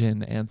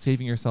religion and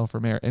saving yourself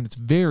from error, and it's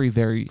very,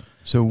 very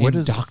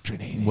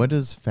indoctrinating. What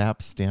does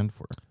FAP stand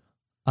for?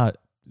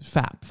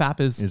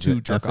 FAP is to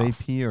it jerk off.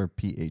 FAP or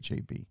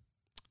PHAP?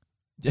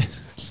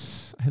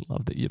 I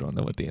love that you don't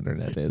know what the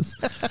internet is.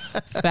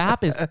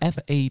 FAP is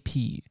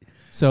FAP.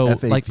 So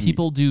FAP. like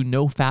people do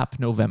no FAP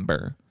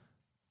November.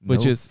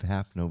 Which is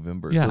FAP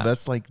November. Yeah. So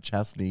that's like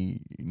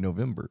Chastity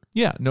November.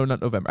 Yeah, no, not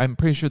November. I'm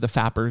pretty sure the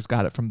Fappers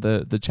got it from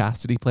the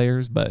Chastity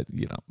Players, but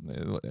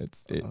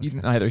it's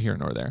neither here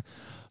nor there.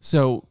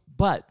 So,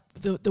 but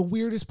the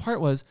weirdest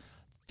part was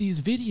these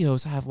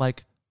videos have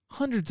like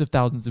hundreds of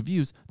thousands of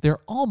views. They're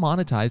all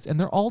monetized and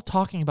they're all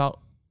talking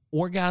about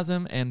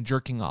orgasm and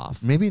jerking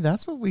off. Maybe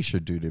that's what we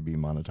should do to be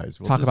monetized.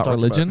 We'll talk about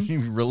religion.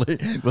 We'll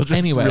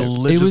just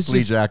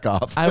religiously jack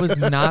off. I was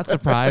not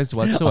surprised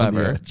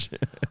whatsoever.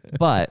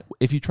 But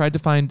if you tried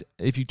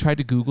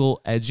to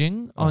Google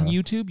edging on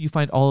YouTube, you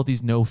find all of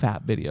these no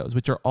fap videos,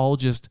 which are all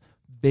just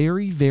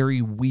very,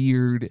 very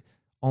weird,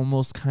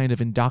 almost kind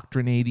of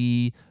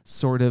indoctrinating,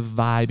 sort of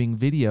vibing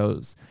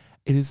videos.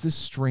 It is the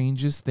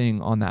strangest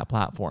thing on that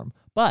platform.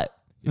 But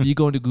if you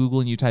go into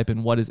Google and you type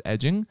in what is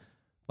edging,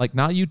 like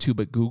not YouTube,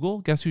 but Google,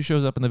 guess who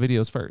shows up in the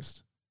videos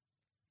first?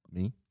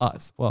 Me?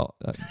 Us. Well,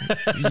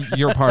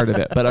 you're part of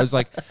it. But I was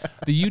like,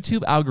 the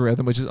YouTube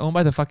algorithm, which is owned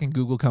by the fucking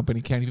Google company,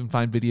 can't even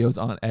find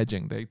videos on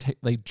edging.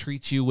 They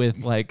treat you with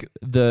like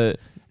the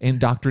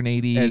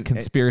indoctrinating and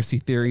conspiracy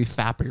theory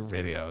fapper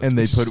videos. And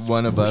they put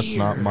one of us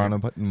not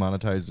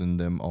monetized in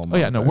them all monetized. Oh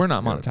yeah, no, we're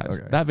not monetized.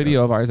 Okay, that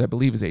video of ours, I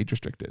believe, is age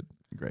restricted.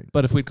 Great.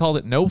 But if we'd called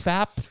it no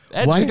fap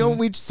edging, why don't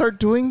we start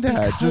doing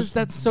that? Because just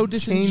that's so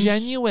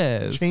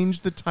disingenuous.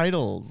 Change the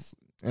titles.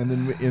 And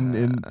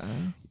then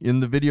in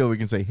the video, we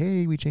can say,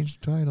 hey, we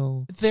changed the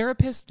title.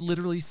 Therapists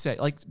literally say,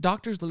 like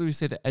doctors literally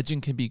say that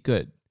edging can be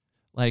good.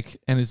 Like,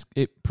 and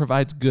it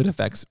provides good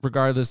effects,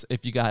 regardless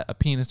if you got a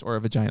penis or a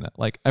vagina.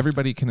 Like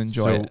everybody can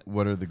enjoy it. So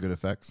what are the good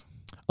effects?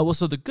 Oh, well,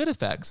 so the good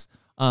effects,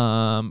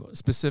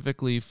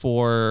 specifically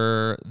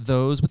for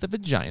those with a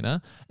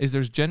vagina, is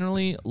there's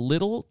generally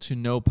little to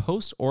no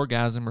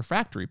post-orgasm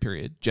refractory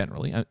period,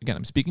 generally. Again,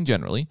 I'm speaking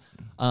generally.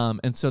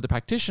 And so the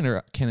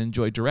practitioner can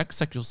enjoy direct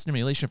sexual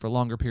stimulation for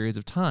longer periods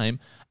of time,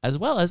 as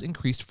well as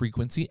increased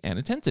frequency and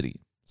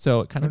intensity.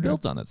 So it kind of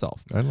builds on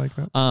itself. I like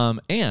that.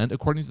 And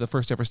according to the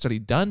first ever study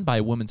done by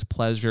Women's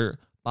Pleasure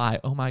by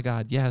Oh My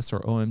God, Yes,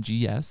 or OMG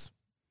Yes,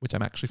 which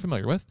I'm actually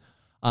familiar with,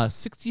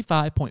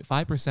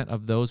 65.5%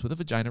 of those with a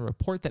vagina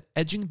report that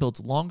edging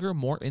builds longer,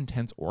 more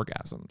intense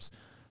orgasms.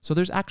 So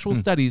there's actual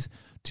studies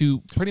to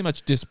pretty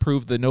much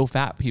disprove the no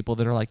fat people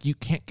that are like, you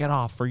can't get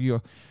off, or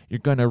you're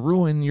going to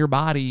ruin your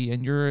body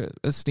and your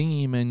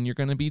esteem and you're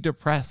going to be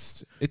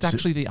depressed. It's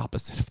actually the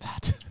opposite of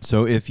that.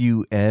 So if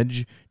you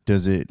edge,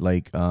 does it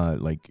like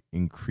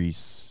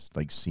increase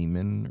like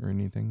semen or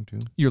anything too?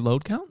 Your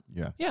load count?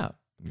 Yeah. Yeah.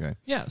 Okay.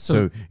 Yeah.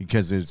 So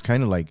because it's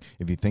kind of like,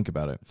 if you think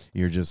about it,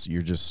 you're just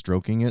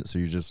stroking it. So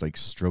you're just like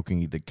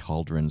stroking the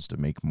cauldrons to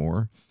make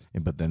more.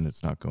 But then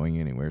it's not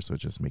going anywhere, so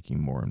it's just making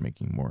more and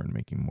making more and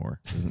making more.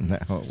 Isn't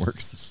that how it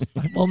works?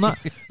 Well, not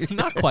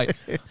quite.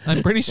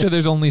 I'm pretty sure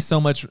there's only so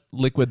much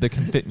liquid that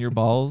can fit in your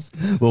balls.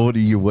 Well,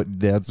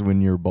 that's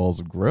when your balls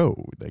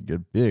grow. They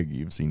get big.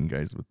 You've seen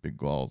guys with big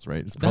balls, right?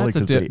 It's probably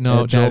because they edge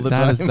all the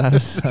time. That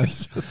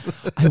is.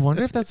 I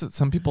wonder if that's what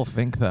some people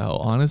think, though.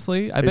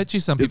 Honestly, I bet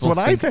you some people. It's what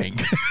I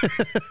think.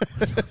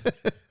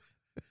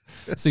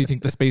 So you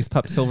think the Space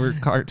Pup Silver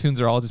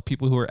cartoons are all just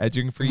people who are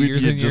edging for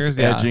years and years?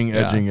 Edging.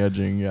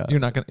 Yeah. You're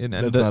not gonna,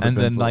 and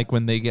then like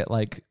when they get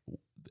like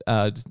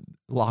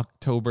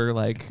Locktober,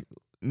 like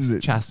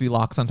chastity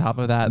locks on top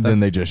of that, then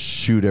they just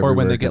shoot everywhere. Or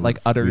when they get like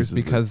udders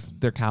because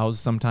they're cows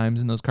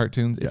sometimes in those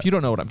cartoons. Yeah. If you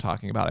don't know what I'm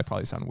talking about, I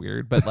probably sound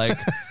weird, but like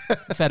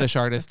fetish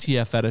artists,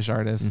 TF fetish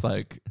artists,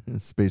 like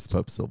Space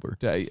Pup Silver.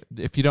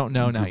 If you don't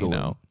know, now you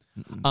know.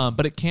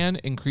 But it can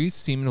increase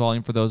semen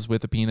volume for those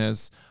with a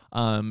penis.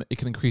 It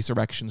can increase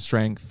erection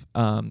strength.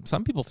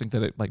 Some people think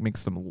that it like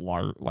makes them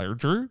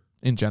larger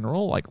in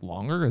general, like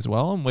longer as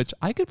well, in which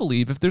I could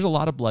believe if there's a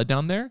lot of blood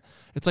down there,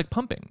 it's like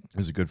pumping.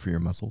 Is it good for your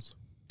muscles?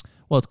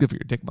 Well, it's good for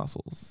your dick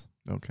muscles.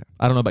 Okay.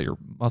 I don't know about your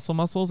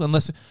muscles,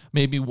 unless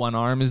maybe one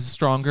arm is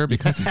stronger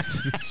because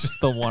it's just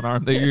the one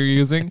arm that you're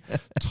using.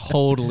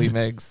 Totally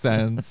makes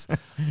sense.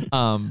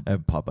 I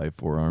have Popeye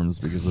forearms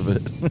because of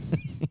it.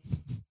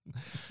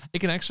 It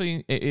can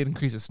actually, it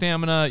increases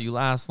stamina, you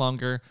last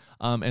longer,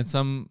 and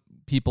some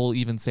people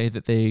even say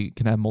that they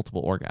can have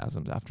multiple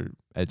orgasms after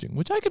edging,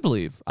 which I could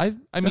believe. I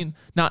mean,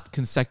 not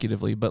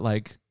consecutively, but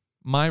like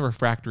my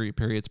refractory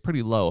period's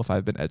pretty low if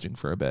I've been edging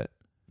for a bit.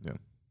 Yeah.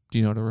 Do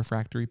you know what a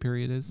refractory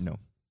period is? No.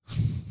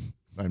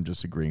 I'm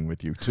just agreeing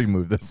with you to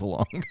move this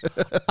along.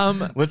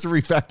 What's a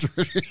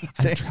refractory?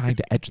 I'm trying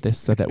to edge this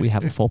so that we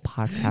have a full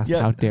podcast.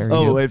 Yeah. How dare you?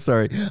 Oh, I'm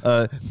sorry.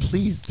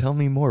 Please tell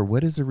me more.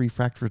 What is a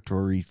refractory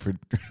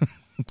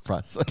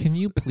process? Can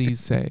you please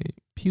say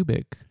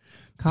pubic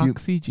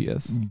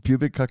coccygeus?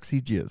 Pubic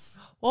coccygeus.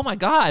 Oh my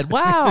God.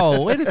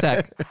 Wow. Wait a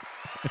sec.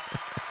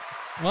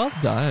 Well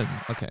done.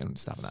 Okay, I'm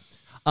stopping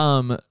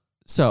that.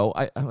 So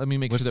let me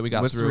make sure that we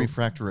got what's through. the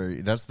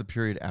refractory? That's the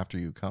period after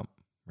you come,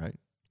 right?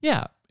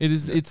 Yeah, it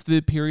is. It's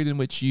the period in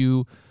which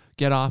you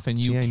get off and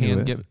you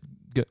can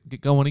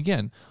get going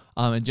again.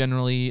 And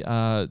generally,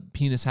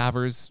 penis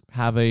havers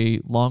have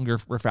a longer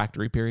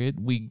refractory period.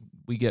 We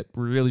get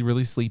really,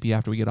 really sleepy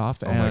after we get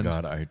off. Oh my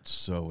God, I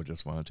so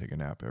just want to take a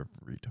nap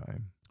every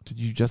time. Did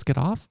you just get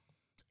off?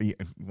 Yeah.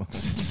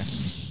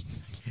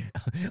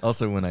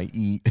 Also, when I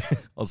eat,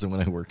 also when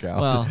I work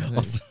out,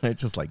 also I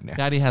just like naps.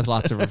 Daddy has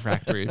lots of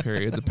refractory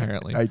periods,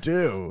 apparently. I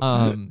do.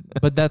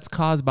 But that's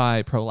caused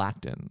by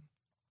prolactin.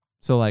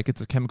 So, like, it's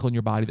a chemical in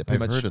your body that pretty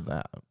much... I've heard of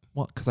that.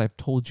 Well, because I've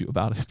told you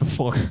about it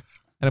before.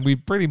 And we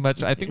pretty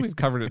much... I think we've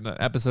covered it in an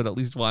episode at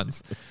least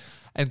once.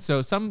 And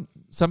so some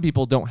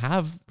people don't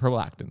have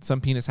prolactin.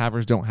 Some penis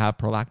havers don't have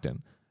prolactin.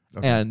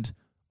 Okay. And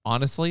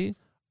honestly,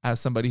 as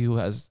somebody who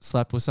has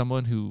slept with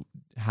someone who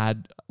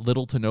had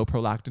little to no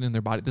prolactin in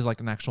their body, there's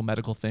like an actual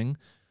medical thing.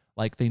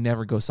 Like, they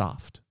never go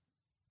soft.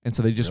 And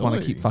so they just want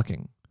to keep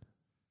fucking.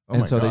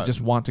 And so they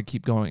just want to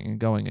keep going and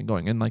going and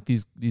going. And like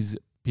these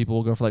people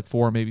will go for like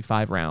 4, maybe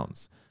 5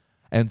 rounds.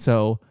 And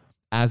so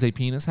as a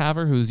penis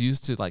haver who's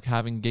used to like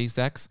having gay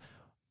sex,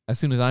 as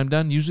soon as I'm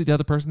done, usually the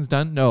other person's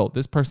done. No,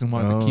 this person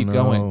wanted to keep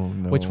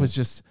going, which was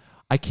just,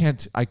 I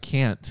can't.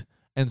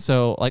 And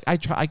so like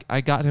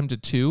I got him to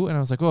 2 and I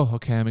was like, oh,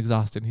 okay, I'm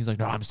exhausted. And he's like,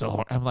 no, I'm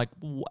still, I'm like,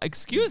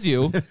 excuse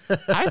you.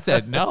 I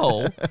said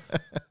no.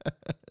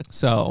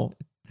 So.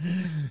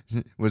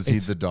 Was he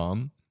the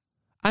dom?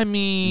 I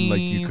mean. Like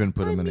you couldn't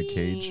put him in a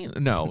cage?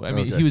 No, I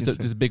mean, he was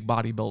this big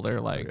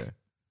bodybuilder. Like,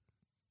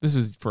 this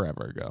is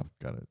forever ago.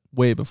 Got it.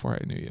 Way before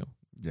I knew you.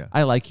 Yeah.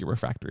 I like your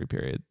refractory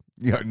period.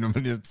 Yeah, no,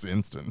 but it's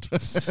instant.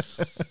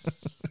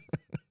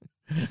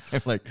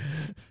 I'm like,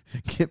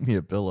 get me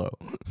a pillow.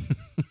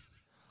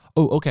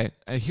 Oh, okay.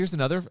 Here's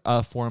another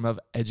form of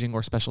edging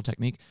or special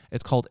technique.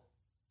 It's called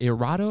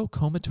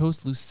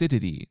erotocomatose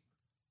lucidity.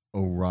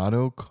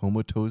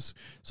 Erotocomatose.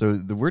 So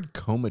the word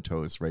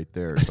comatose right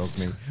there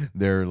tells me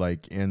they're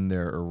like in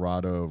their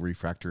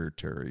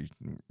erotorefractory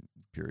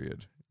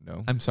period.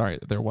 No? I'm sorry.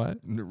 They're what?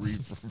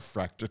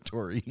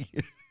 Refractory.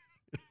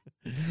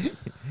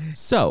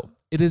 So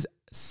it is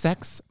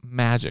sex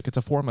magic. It's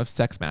a form of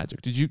sex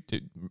magic. Did you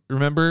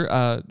remember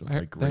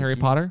the Harry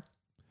Potter?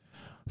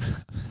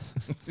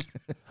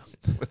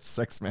 What's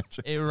sex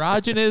magic?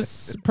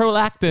 Erogenous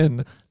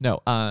prolactin.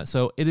 No.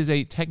 So it is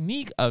a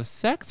technique of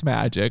sex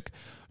magic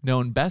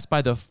known best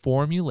by the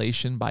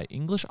formulation by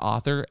English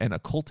author and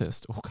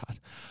occultist. Oh God,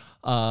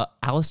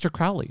 Aleister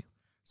Crowley.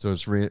 So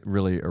it's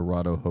really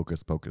eroto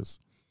hocus pocus.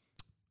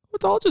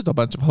 It's all just a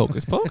bunch of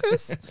hocus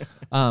pocus,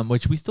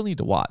 which we still need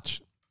to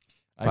watch.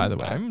 By the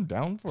way, I'm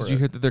down for it. Did you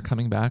hear that they're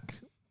coming back?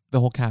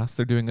 The whole cast.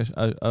 They're doing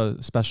a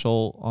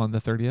special on the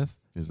 30th.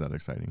 Is that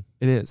exciting?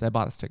 It is. I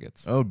bought us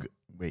tickets. Oh,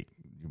 wait.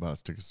 You bought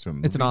us tickets to a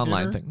movie? It's an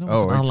online thing.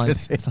 No,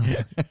 it's an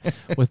online thing.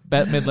 With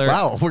Bette Midler.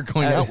 Wow, we're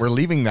going out. We're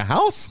leaving the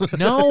house?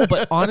 No,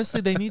 but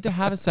honestly, they need to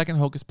have a second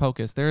Hocus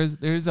Pocus. There's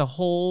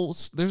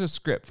a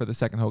script for the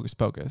second Hocus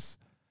Pocus.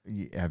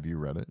 Have you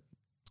read it?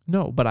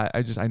 No, but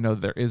I know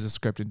there is a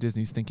script and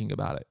Disney's thinking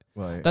about it.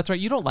 Well, that's right.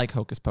 You don't like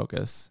Hocus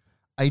Pocus.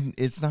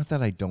 It's not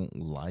that I don't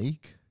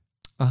like.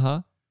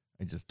 Uh-huh.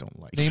 I just don't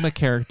like. Name a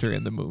character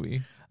in the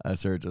movie.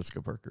 Sarah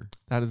Jessica Parker.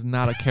 That is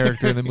not a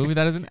character in the movie.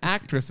 That is an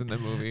actress in the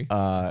movie.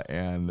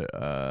 And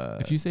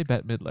if you say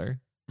Bette Midler.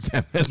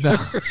 No,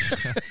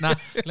 that's not.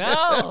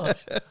 No.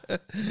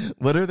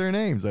 What are their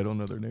names? I don't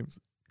know their names.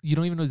 You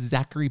don't even know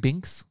Zachary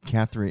Binks?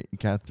 Kathy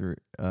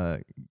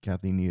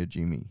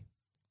Niajimi.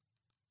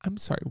 I'm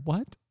sorry,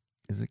 what?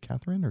 Is it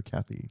Catherine or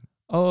Kathy?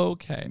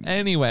 Okay.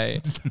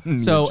 Anyway,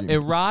 so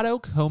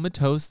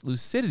erotocomatose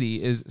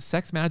lucidity is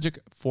sex magic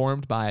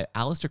formed by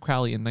Aleister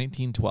Crowley in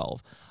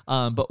 1912,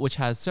 but which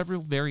has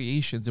several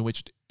variations in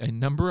which a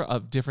number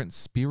of different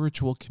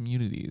spiritual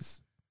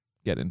communities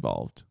get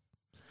involved.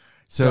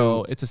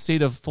 So it's a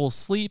state of full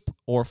sleep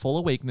or full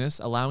awakeness,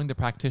 allowing the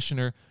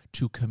practitioner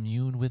to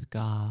commune with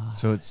God.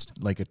 So it's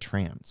like a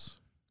trance.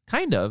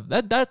 Kind of.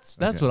 That's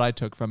what I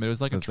took from it. It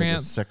was like a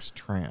trance. Like a sex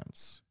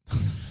trance.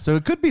 So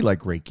it could be like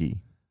Reiki.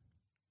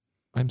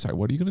 I'm sorry,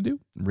 what are you going to do?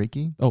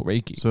 Reiki? Oh,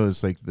 Reiki. So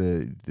it's like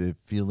the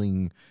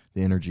feeling,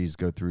 the energies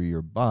go through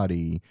your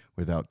body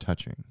without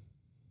touching.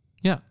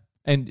 Yeah.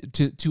 And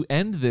to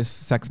end this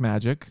sex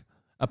magic,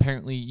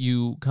 apparently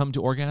you come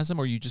to orgasm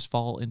or you just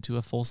fall into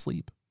a full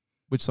sleep,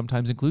 which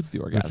sometimes includes the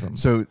orgasm.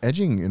 So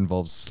edging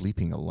involves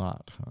sleeping a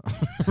lot, huh?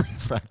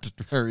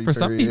 Refractory For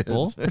some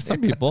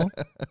people.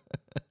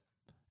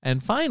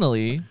 And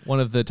finally, one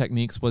of the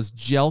techniques was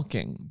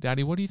jelqing.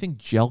 Daddy, what do you think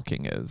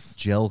jelqing is?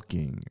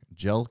 Jelqing.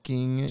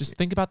 Just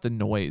think about the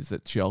noise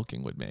that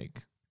jelqing would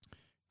make.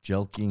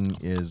 Jelqing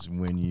is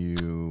when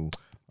you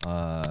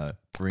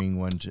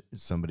bring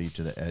somebody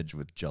to the edge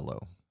with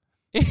Jello.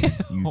 Ew.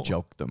 You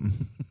jelq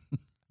them.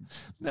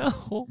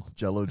 No.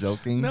 Jello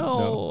joking?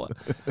 No.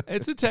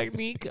 It's a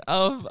technique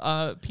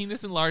of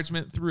penis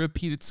enlargement through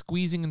repeated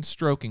squeezing and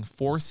stroking,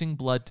 forcing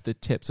blood to the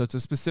tip. So it's a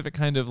specific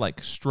kind of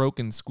like stroke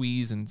and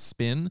squeeze and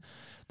spin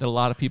that a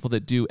lot of people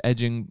that do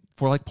edging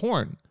for like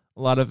porn.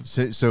 A lot of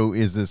So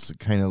is this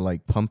kind of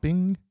like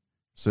pumping?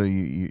 So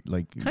you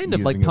like kind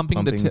of like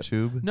pumping the tip.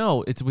 Tube?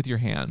 No, it's with your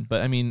hand,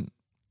 but I mean,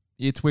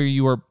 it's where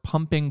you are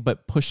pumping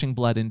but pushing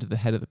blood into the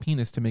head of the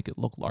penis to make it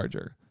look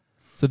larger.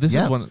 So this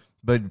is one.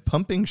 But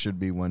pumping should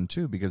be one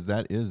too, because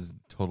that is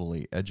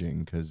totally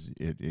edging, because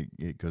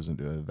it goes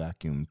into a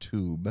vacuum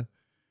tube,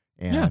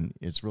 and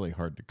it's really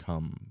hard to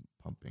come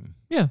pumping.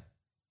 Yeah,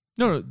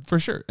 no, for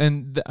sure.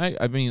 And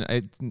I mean,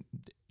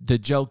 the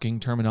joking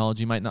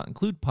terminology might not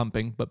include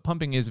pumping, but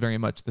pumping is very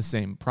much the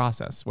same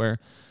process. Where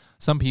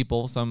some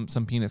people, some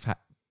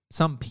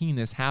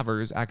penis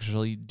havers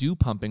actually do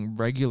pumping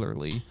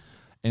regularly,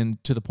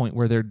 and to the point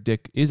where their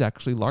dick is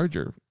actually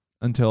larger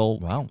until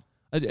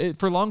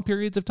for long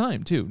periods of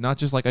time too, not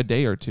just like a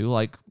day or two.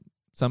 Like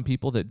some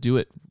people that do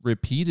it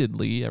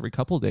repeatedly every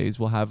couple of days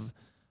will have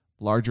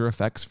larger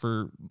effects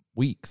for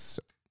weeks.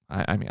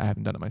 I mean, I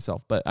haven't done it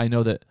myself, but I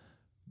know that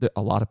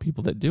a lot of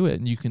people that do it,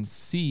 and you can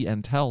see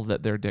and tell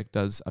that their dick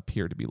does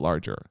appear to be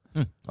larger.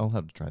 I'll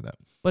have to try that.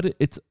 But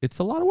it's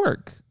a lot of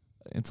work.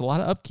 It's a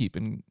lot of upkeep,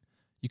 and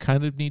you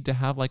kind of need to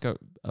have like a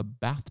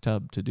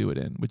bathtub to do it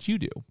in, which you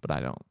do, but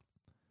I don't.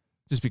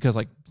 Just because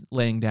like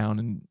laying down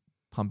and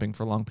pumping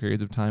for long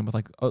periods of time with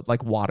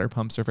like water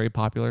pumps are very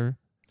popular.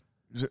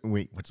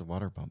 Wait, what's a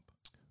water pump?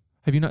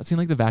 Have you not seen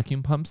like the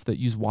vacuum pumps that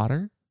use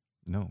water?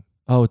 No.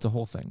 Oh, it's a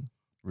whole thing.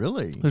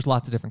 Really? There's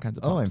lots of different kinds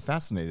of pumps. Oh, I'm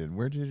fascinated.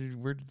 Where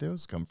did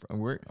those come from?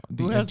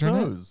 Who has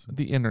internet? those?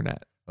 The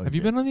internet. Okay. Have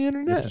you been on the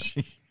internet?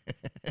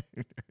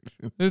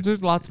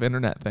 There's lots of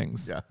internet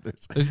things. Yeah,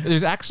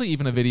 there's actually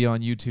even a video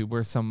on YouTube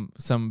where some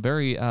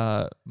very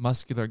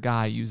muscular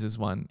guy uses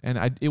one,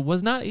 and it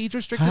was not age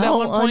restricted at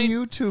one point. How on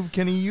YouTube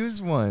can he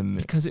use one?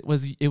 Because it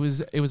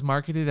was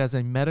marketed as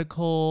a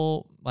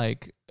medical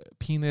like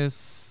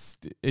penis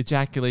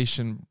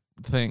ejaculation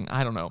thing.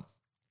 I don't know.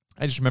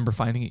 I just remember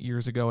finding it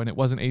years ago, and it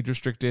wasn't age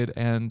restricted,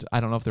 and I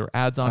don't know if there were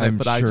ads on it,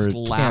 but I just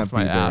laughed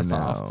my ass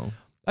off.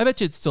 I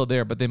bet you it's still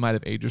there, but they might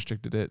have age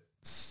restricted it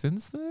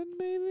since then,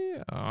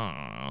 maybe.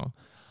 I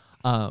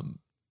don't know.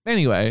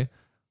 Anyway,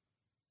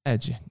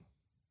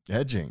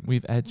 edging.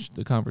 We've edged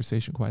the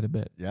conversation quite a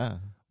bit. Yeah.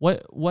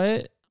 What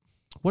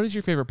is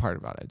your favorite part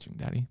about edging,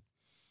 Daddy?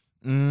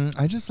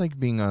 I just like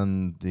being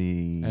on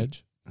the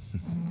edge.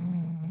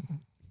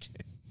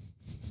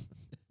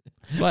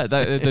 But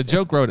the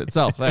joke wrote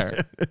itself there.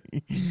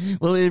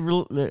 Well,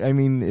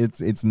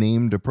 it's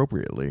named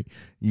appropriately.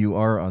 You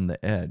are on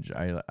the edge.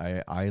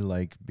 I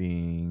like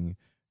being.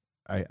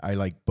 I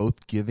like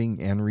both giving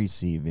and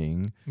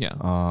receiving.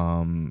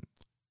 Yeah.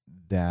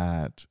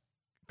 That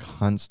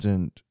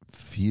constant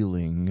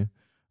feeling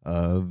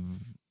of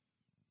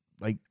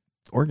like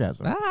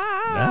orgasm.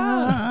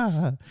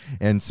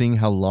 And seeing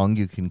how long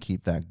you can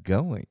keep that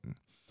going.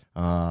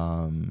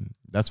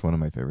 That's one of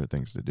my favorite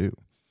things to do.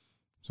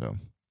 So.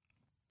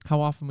 How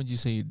often would you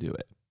say you do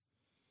it?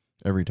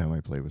 Every time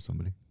I play with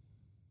somebody.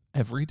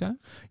 Every time?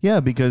 Yeah,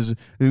 because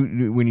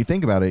when you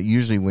think about it,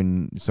 usually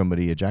when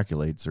somebody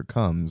ejaculates or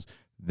comes,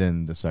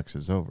 then the sex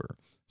is over.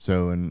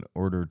 So in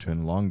order to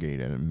elongate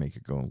it and make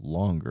it go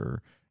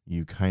longer,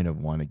 you kind of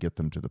want to get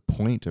them to the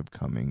point of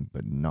coming,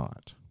 but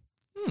not.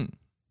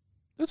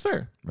 That's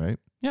fair. Right?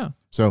 Yeah.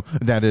 So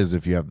that is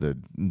if you have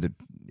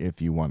if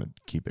you want to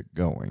keep it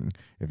going,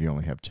 if you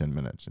only have 10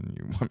 minutes and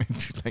you want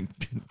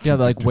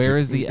to where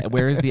is the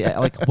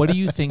like, what are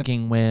you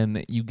thinking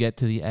when you get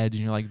to the edge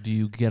and you're like, do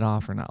you get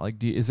off or not?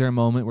 Like, is there a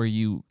moment where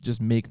you just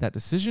make that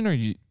decision, or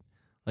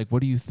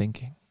what are you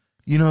thinking?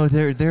 You know,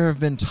 there have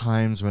been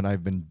times when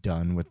I've been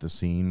done with the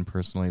scene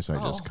personally, so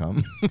I just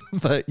come.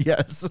 But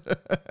yes.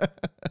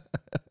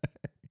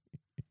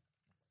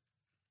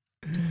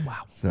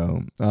 Wow.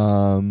 So,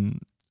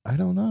 I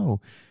don't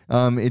know.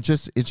 It's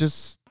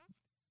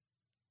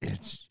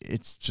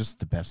just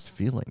the best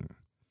feeling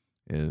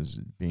is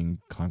being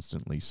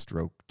constantly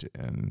stroked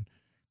and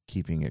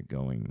keeping it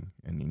going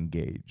and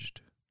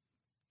engaged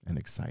and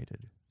excited.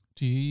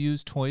 Do you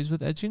use toys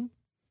with edging?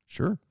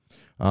 Sure.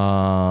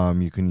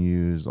 You can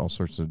use all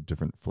sorts of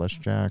different flesh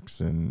jacks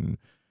and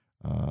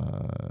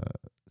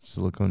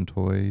silicone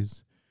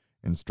toys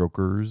and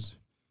strokers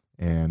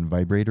and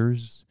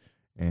vibrators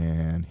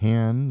and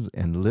hands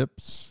and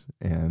lips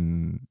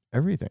and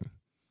everything.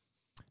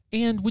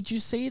 And would you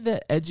say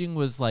that edging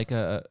was like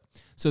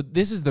so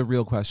this is the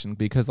real question,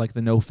 because like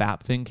the no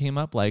fap thing came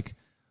up. Like,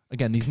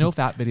 again, these no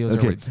fap videos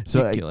are ridiculous.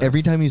 So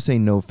every time you say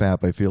no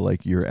fap, I feel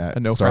like you're at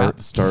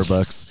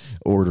Starbucks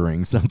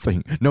ordering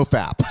something. No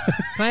fap.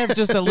 Can I have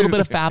just a little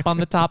bit of fap on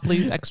the top,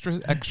 please?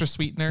 Extra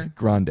sweetener.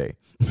 Grande,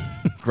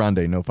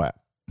 no fap.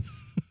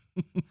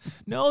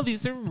 No,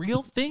 these are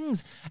real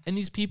things. And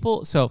these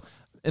people,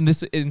 and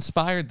this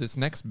inspired this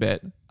next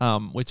bit,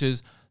 which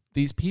is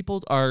these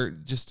people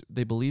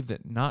they believe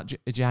that not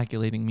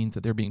ejaculating means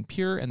that they're being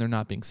pure and they're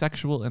not being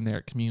sexual and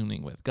they're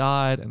communing with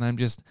God. And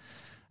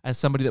as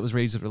somebody that was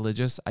raised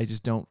religious, I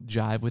just don't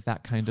jive with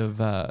that kind of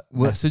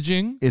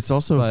messaging. It's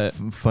also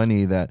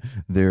funny that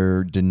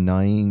they're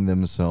denying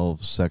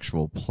themselves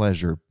sexual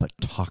pleasure, but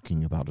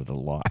talking about it a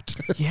lot.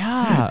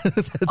 Yeah,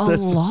 a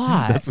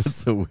lot. That's what's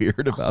so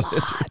weird about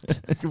it.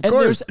 Of and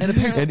course. And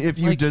if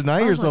you deny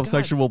yourself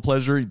sexual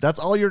pleasure, that's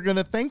all you're going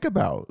to think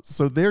about.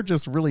 So they're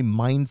just really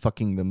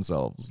mind-fucking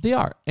themselves. They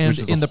are. And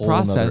in the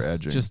process,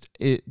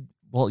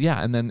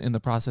 and then in the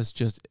process,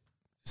 just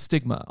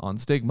stigma on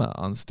stigma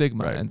on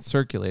stigma and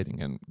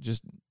circulating and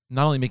just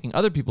not only making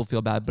other people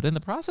feel bad, but in the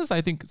process,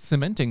 I think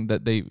cementing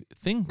that they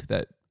think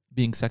that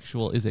being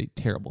sexual is a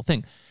terrible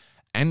thing.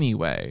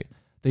 Anyway,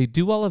 they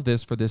do all of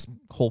this for this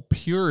whole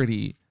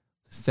purity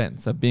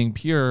sense of being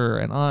pure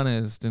and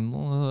honest and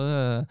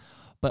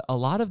but a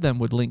lot of them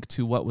would link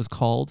to what was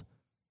called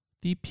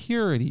the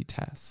purity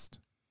test.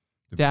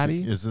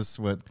 Daddy, is this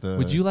what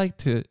would you like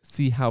to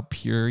see how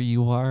pure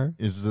you are?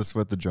 Is this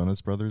what the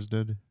Jonas Brothers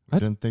did?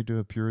 Didn't they do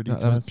a purity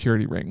test? That was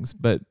purity rings,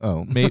 but I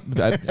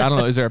don't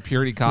know. Is there a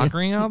purity cock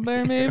ring out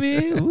there?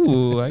 Maybe.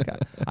 Ooh,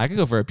 I could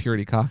go for a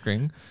purity cock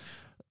ring.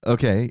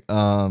 Okay.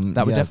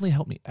 That would definitely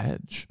help me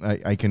edge.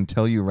 I can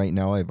tell you right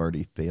now, I've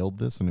already failed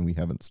this, and we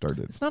haven't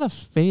started. It's not a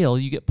fail.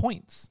 You get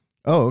points.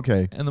 Oh,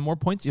 okay. And the more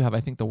points you have,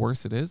 I think the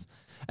worse it is.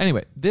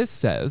 Anyway, this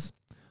says,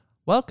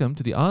 welcome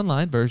to the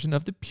online version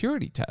of the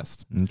purity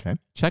test. Okay.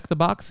 Check the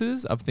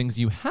boxes of things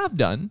you have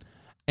done,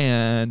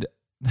 and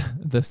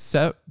the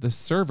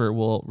server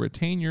will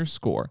retain your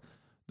score.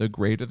 The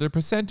greater the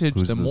percentage,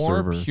 the more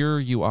server?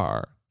 Pure you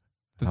are.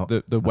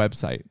 The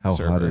website how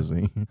server. Hot is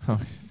he?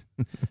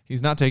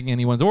 He's not taking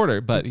anyone's order,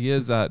 but he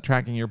is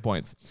tracking your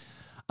points.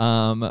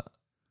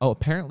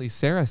 Apparently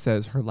Sarah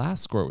says her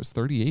last score was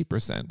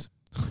 38%.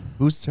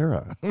 Who's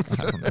Sarah? I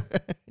don't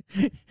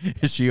know.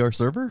 Is she our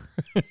server?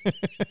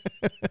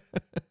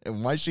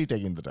 And why is she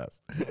taking the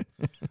test?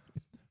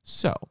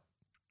 So,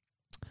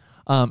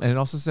 and it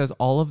also says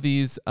all of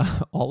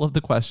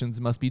the questions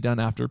must be done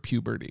after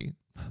puberty.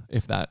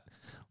 If that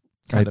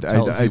kind of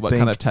tells you what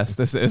kind of test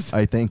this is.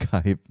 I think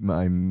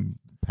I'm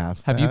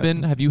past that.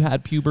 Have you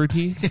had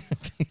puberty?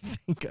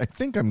 I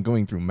think I'm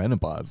going through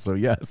menopause, so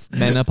yes.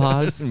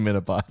 Menopause?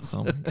 Menopause.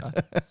 Oh my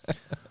God.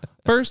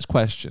 First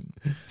question.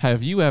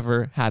 Have you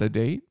ever had a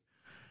date?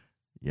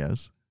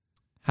 Yes.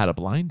 Had a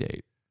blind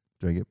date?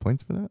 Do I get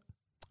points for that?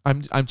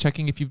 I'm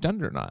checking if you've done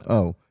it or not.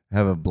 Oh,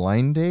 have a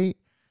blind date?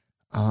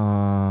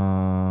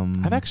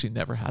 I've actually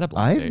never had a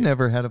blind date. I've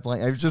never had a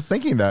blind. I was just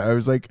thinking that. I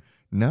was like,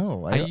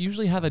 no. I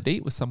usually have a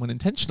date with someone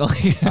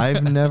intentionally.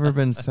 I've never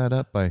been set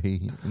up by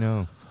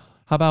no.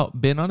 How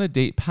about been on a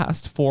date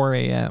past 4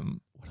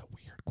 a.m.? What a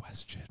weird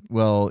question.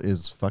 Well,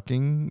 is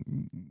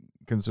fucking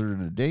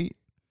considered a date?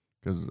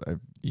 Because I've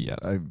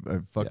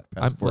fucked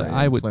past 4 a.m.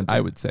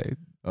 I would say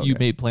you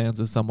made plans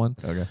with someone.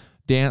 Okay.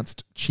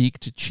 Danced cheek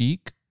to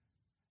cheek.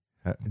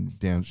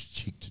 Danced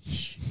cheek to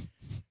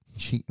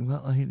cheek.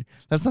 Well,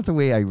 that's not the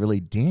way I really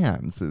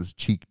dance, is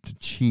cheek to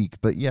cheek.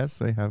 But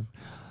yes, I have.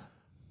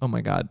 Oh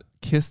my God.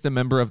 Kissed a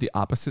member of the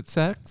opposite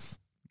sex?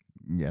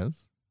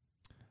 Yes.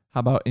 How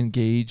about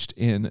engaged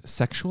in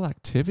sexual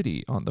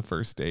activity on the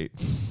first date?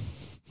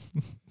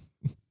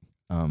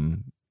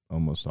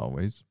 Almost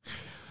always.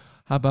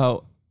 How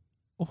about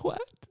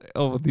what?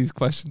 Oh, these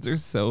questions are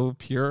so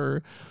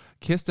pure.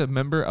 Kissed a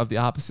member of the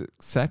opposite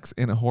sex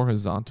in a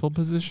horizontal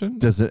position?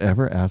 Does it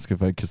ever ask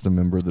if I kissed a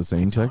member of the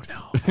same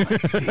sex?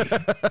 Let's see.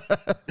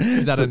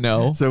 Is that a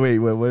no? So wait,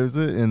 what is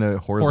it? In a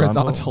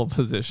horizontal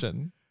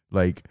position.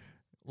 Like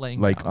laying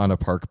down. On a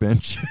park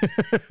bench?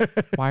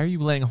 Why are you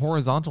laying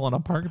horizontal on a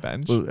park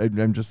bench? Well,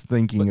 I'm just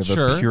thinking of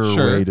a pure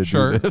way to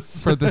do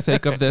this. For the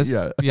sake of this,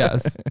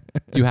 yes.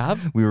 You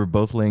have? We were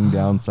both laying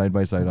down side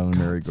by side on a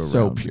merry-go-round.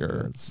 So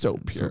pure. Yes. So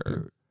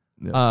pure.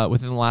 Yes.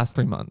 Within the last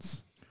 3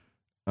 months?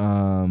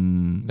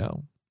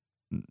 No.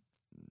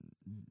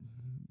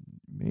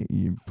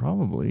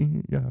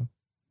 Probably, yeah.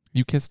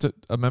 You kissed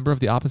a member of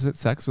the opposite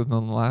sex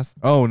within the last...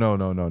 Oh, no.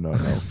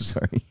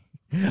 Sorry.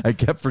 I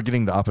kept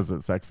forgetting the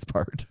opposite sex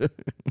part.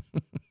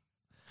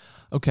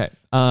 Okay.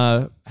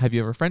 Have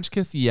you ever French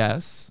kissed?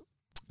 Yes.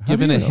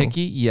 Given a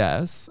hickey?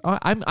 Yes.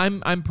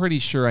 I'm pretty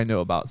sure I know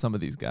about some of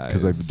these guys.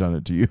 Because I've done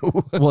it to you.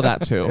 Well,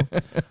 that too.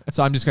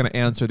 So I'm just going to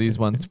answer these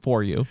ones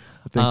for you.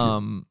 Thank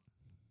you.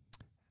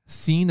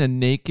 Seen a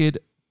naked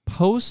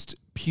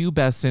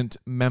post-pubescent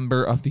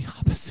member of the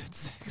opposite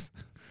sex.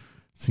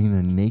 Seen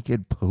a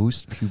naked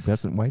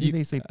post-pubescent? Why do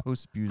they say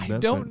post-pubescent? I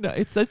don't know.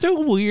 It's such a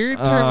weird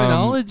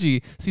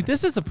terminology. See,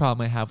 this is the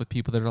problem I have with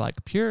people that are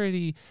like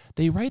purity.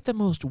 They write the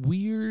most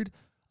weird,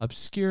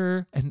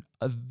 obscure, and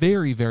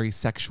very, very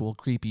sexual,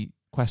 creepy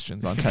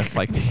questions on tests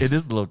like these. It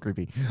is a little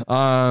creepy.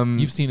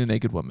 You've seen a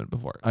naked woman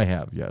before. I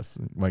have, yes.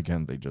 Why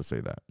can't they just say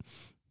that?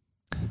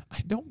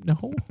 I don't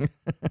know.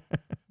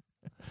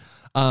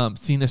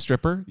 Seen a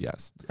stripper?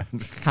 Yes.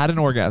 Had an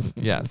orgasm?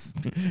 Yes.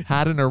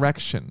 Had an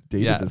erection?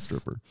 Dated yes. a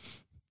stripper.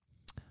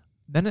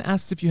 Then it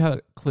asks if you have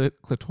a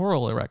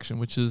clitoral erection,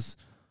 which is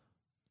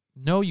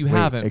no, you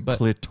haven't. A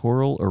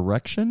clitoral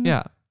erection?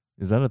 Yeah.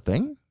 Is that a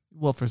thing?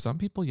 Well, for some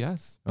people,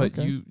 yes. But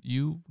okay.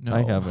 you know.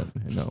 I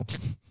haven't. No.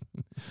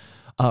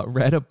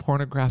 Read a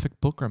pornographic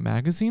book or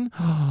magazine?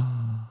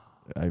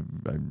 I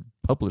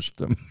published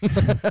them.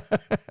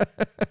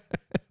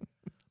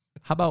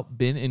 How about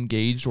been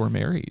engaged or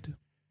married?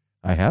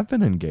 I have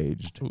been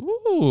engaged.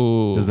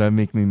 Ooh. Does that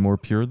make me more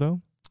pure,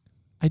 though?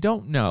 I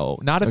don't know.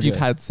 Not if you've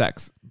had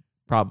sex,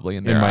 probably,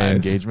 in my eyes.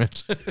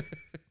 Engagement.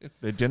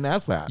 They didn't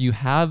ask that. You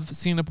have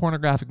seen a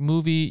pornographic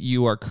movie.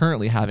 You are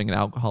currently having an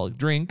alcoholic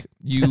drink.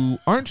 You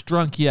aren't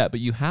drunk yet,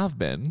 but you have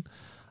been.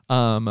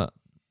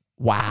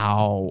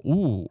 Wow.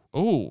 Ooh.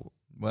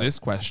 What? This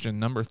question,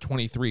 number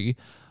 23.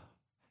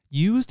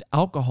 Used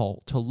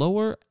alcohol to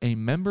lower a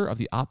member of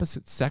the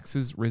opposite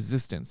sex's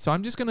resistance. So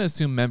I'm just going to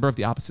assume member of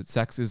the opposite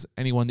sex is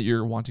anyone that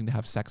you're wanting to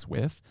have sex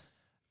with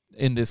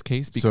in this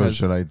case. Because,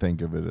 so should I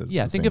think of it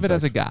as think of it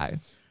as a guy.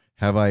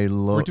 Have I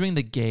We're doing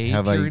the gay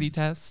purity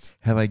test.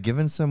 Have I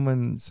given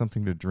someone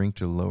something to drink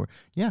to lower?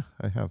 Yeah,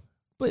 I have.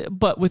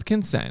 But with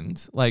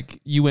consent,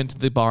 like you went to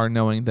the bar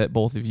knowing that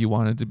both of you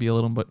wanted to be a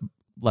little bit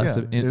less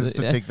of it was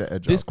to take the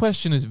edge off. This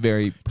question is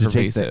very pervasive. To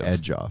take the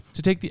edge off.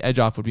 To take the edge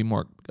off would be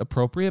more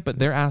appropriate, but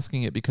they're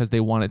asking it because they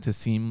want it to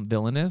seem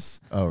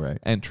villainous. Oh, right.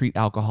 And treat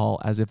alcohol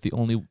as if the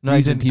only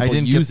reason people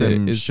use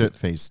it is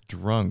shit-faced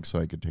drunk so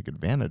I could take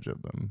advantage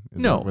of them.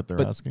 Is that what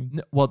they're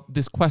asking? Well,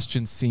 this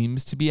question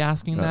seems to be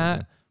asking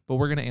that, but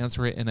we're going to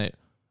answer it in an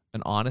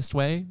honest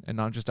way and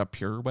not just a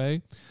pure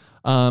way.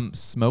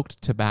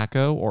 Smoked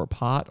tobacco or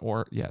pot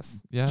or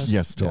yes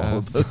to all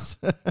of those.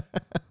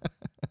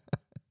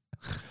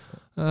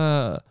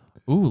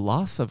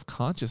 Loss of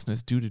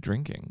consciousness due to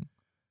drinking.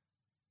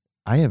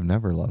 I have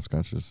never lost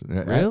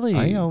consciousness. Really?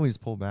 I always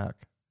pull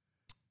back.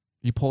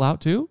 You pull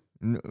out too?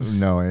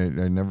 No, I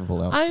never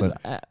pull out.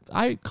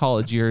 I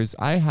college years,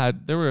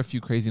 there were a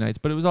few crazy nights,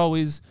 but it was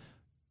always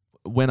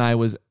when I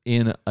was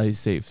in a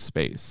safe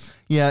space.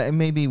 Yeah, and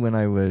maybe when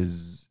I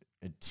was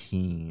a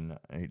teen,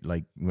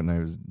 like when I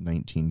was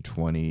 19,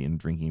 20 and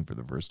drinking for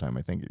the first time,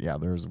 I think,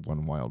 there was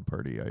one wild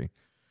party I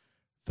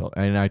felt.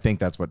 And I think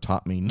that's what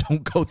taught me,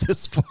 don't go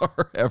this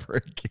far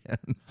ever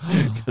again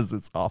because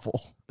it's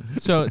awful.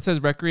 So it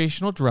says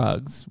recreational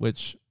drugs,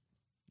 which...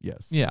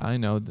 Yes. Yeah, I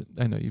know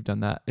you've done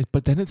that.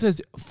 But then it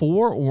says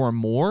 4 or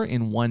more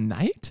in one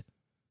night?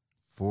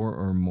 4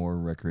 or more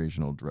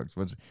recreational drugs.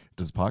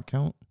 Does pot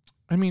count?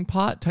 I mean,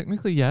 pot,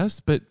 technically, yes,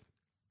 but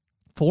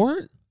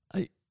 4...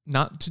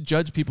 not to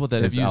judge people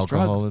that have used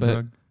drugs,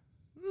 but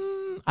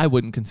I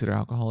wouldn't consider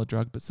alcohol a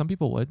drug, but some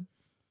people would.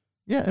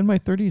 Yeah, in my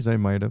 30s, I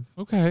might have.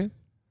 Okay.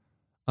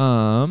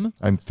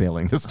 I'm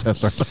failing this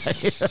test, aren't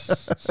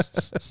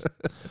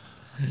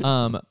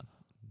I?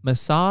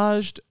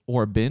 Massaged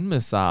or been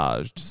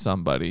massaged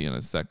somebody in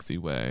a sexy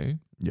way.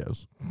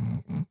 Yes.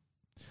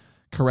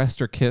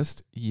 Caressed or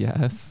kissed.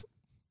 Yes.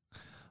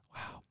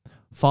 Wow.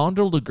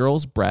 Fondled a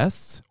girl's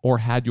breasts or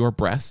had your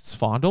breasts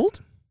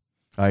fondled.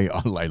 I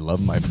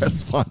love my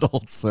breasts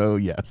fondled, so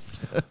yes.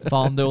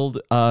 Fondled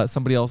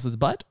somebody else's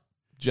butt.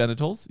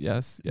 Genitals.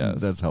 Yes.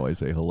 That's how I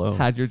say hello.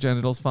 Had your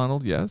genitals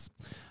fondled. Yes.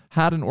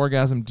 Had an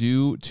orgasm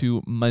due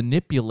to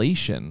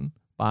manipulation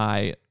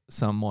by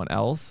someone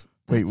else.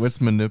 Wait,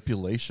 what's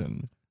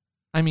manipulation?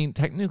 I mean,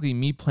 technically,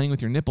 me playing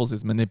with your nipples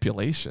is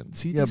manipulation.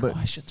 See, these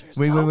questions are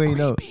wait, creepy.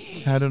 No.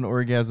 Had an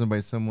orgasm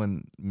by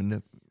someone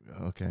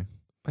okay.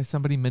 By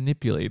somebody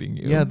manipulating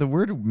you. Yeah, the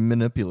word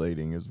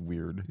manipulating is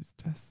weird. These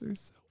tests are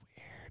so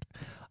weird.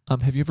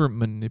 Have you ever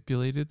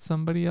manipulated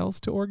somebody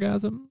else to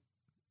orgasm?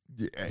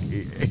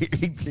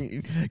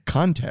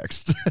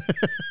 Context.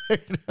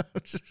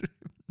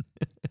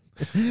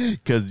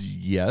 Because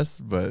yes,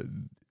 but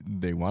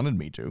they wanted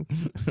me to.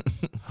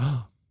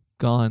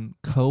 Gone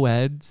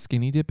co-ed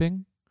skinny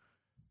dipping?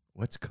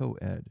 What's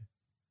co-ed?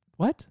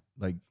 What?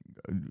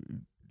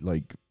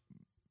 Like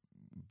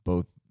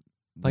both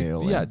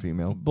male and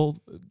female? Both.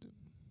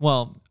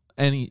 Well,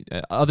 any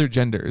other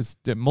genders,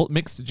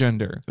 mixed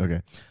gender.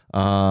 Okay.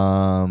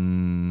 I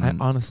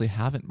honestly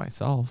haven't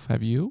myself.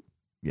 Have you?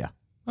 Yeah.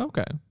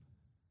 Okay.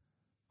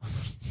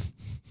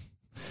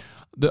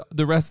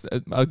 The rest,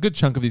 a good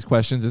chunk of these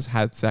questions is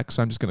had sex,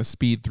 so I'm just going to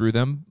speed through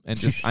them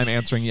and I'm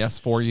answering yes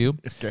for you.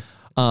 Okay.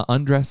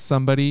 Undressed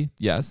somebody,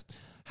 yes.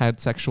 Had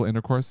sexual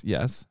intercourse,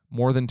 yes.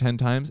 More than 10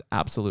 times,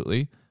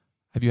 absolutely.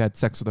 Have you had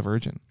sex with a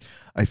virgin?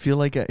 I feel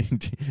like,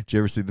 did you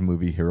ever see the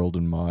movie Harold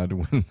and Maude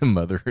when the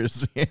mother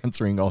is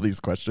answering all these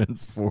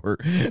questions for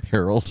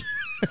Harold?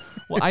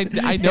 Well,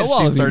 I know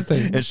all of these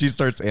things. And she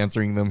starts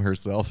answering them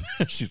herself.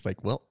 She's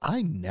like, well,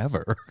 I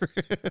never.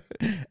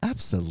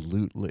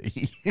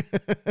 Absolutely.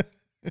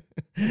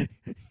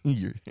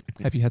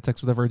 Have you had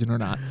sex with a virgin or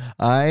not?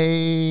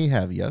 I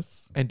have,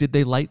 yes. And did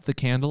they light the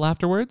candle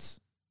afterwards?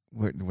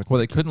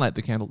 They couldn't light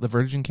the candle, the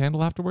virgin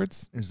candle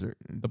afterwards? Is there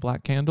the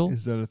black candle?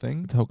 Is that a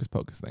thing? It's a hocus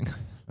pocus thing.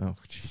 Oh,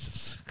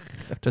 Jesus.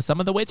 To some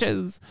of the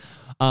witches.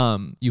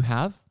 You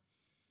have?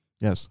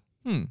 Yes.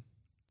 I'm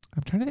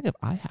trying to think if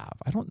I have.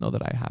 I don't know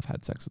that I have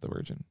had sex with a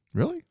virgin.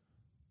 Really?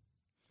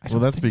 Well,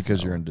 that's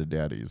because you're into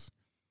daddies.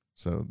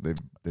 So they've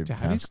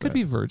daddies could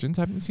be virgins.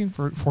 Haven't you seen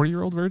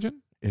 40-year-old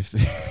virgin?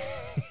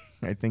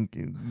 I think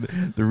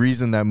the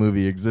reason that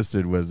movie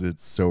existed was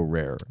it's so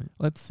rare.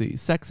 Let's see.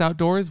 Sex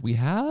outdoors, we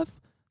have.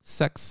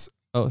 Sex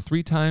Oh,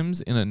 3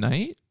 times in a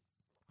night?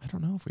 I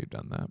don't know if we've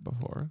done that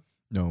before.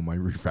 No, my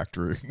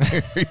refractory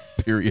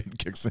period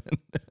kicks in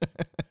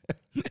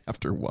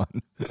after 1.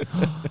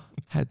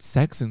 Had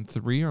sex in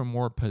 3 or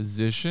more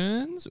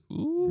positions?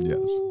 Ooh.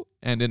 Yes.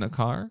 And in a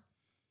car?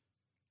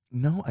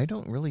 No, I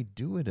don't really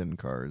do it in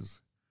cars.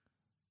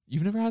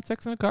 You've never had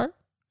sex in a car?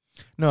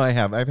 No, I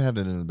have. I've had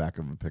it in the back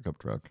of a pickup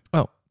truck.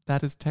 Oh,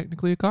 that is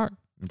technically a car.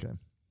 Okay.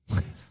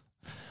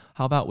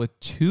 How about with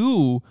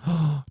 2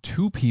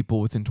 people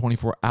within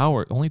 24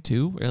 hours? Only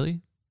 2? Really?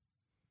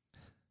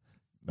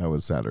 That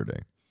was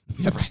Saturday.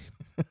 Yeah, right.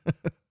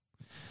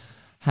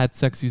 Had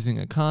sex using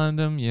a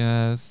condom?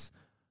 Yes.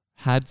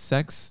 Had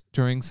sex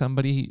during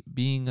somebody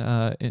being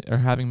or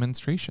having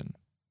menstruation?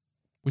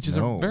 Which is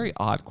a very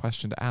odd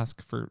question to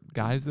ask for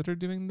guys that are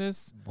doing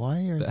this.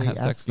 Why are that they have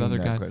sex with asking other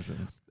that guys?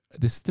 question?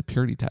 This is the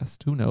purity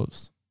test. Who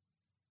knows?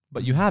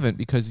 But you haven't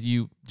because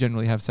you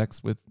generally have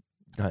sex with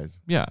Guys.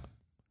 Yeah.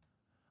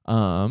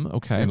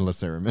 Okay. Unless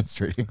they're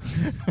menstruating.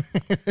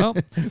 Well,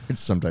 which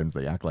sometimes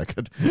they act like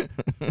it.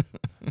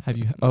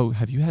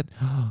 have you had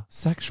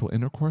sexual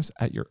intercourse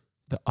at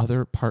the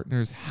other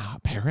partner's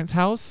parents'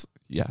 house?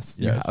 Yes,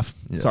 you have.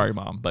 Yes. Sorry,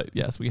 Mom, but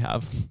yes, we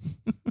have.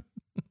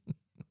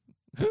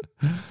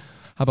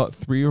 How about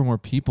 3 or more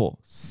people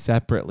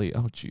separately?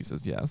 Oh,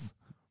 Jesus, yes.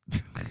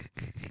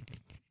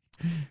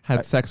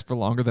 Had sex for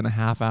longer than a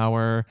half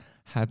hour.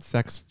 Had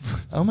sex.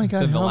 Oh my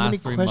God! How many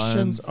 3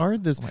 questions months. are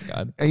this? Oh my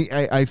God!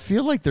 I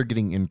feel like they're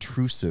getting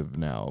intrusive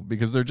now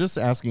because they're just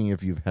asking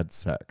if you've had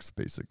sex,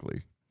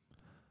 basically.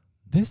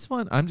 This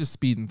one, I'm just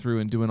speeding through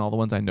and doing all the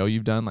ones I know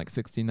you've done, like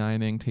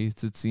 69ing,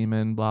 tasted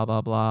semen, blah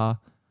blah blah.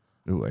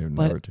 Oh, I have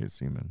never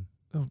tasted semen.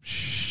 Oh,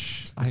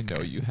 shh! I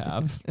know you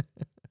have.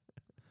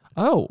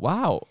 Oh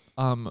wow!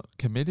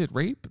 Committed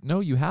rape? No,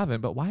 you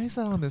haven't. But why is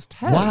that on this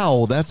test?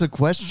 Wow, that's a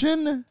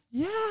question?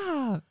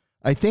 Yeah.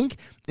 I think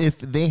if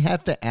they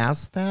had to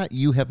ask that,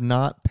 you have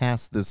not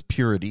passed this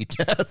purity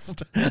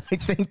test. I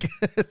think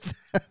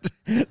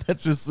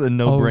that's just a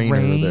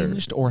no-brainer there.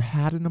 Arranged or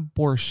had an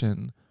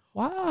abortion.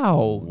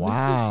 Wow.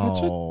 Wow. This is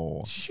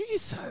such a,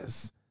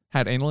 Jesus.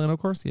 Had anal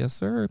intercourse? Yes,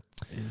 sir.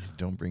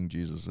 Don't bring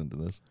Jesus into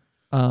this.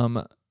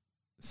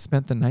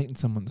 Spent the night in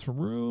someone's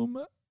room.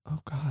 Oh,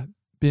 God.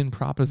 Been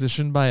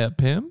propositioned by a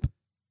pimp?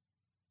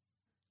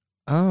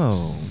 Oh,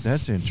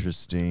 that's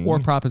interesting. Or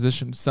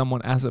propositioned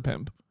someone as a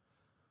pimp?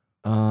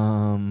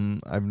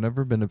 I've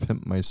never been a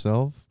pimp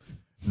myself.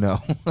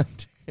 No.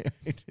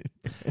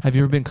 Have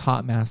you ever been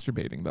caught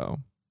masturbating, though?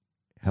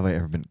 Have I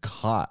ever been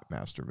caught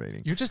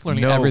masturbating? You're just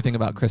learning everything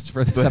about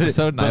Christopher this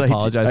episode, and I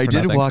apologize for I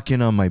did nothing. walk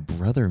in on my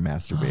brother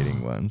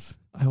masturbating once.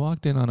 I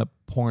walked in on a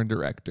porn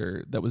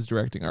director that was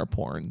directing our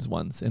porns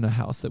once in a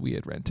house that we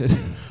had rented.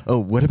 Oh,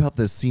 what about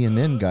the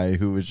CNN guy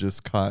who was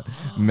just caught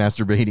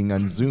masturbating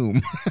on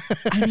Zoom?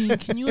 I mean,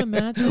 can you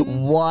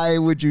imagine? Why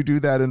would you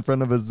do that in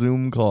front of a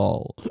Zoom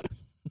call?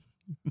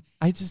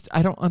 I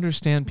don't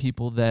understand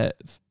people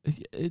that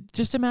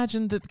just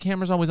imagine that the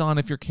camera's always on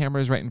if your camera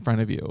is right in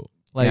front of you.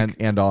 Like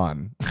and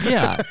on.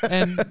 Yeah,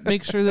 and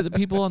make sure that the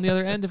people on the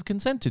other end have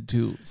consented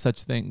to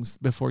such things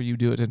before you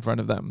do it in front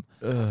of them.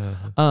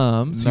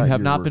 So you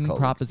have not been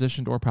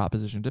propositioned or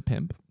propositioned to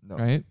pimp,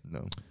 right?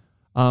 No.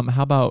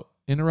 How about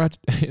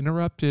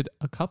interrupted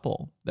a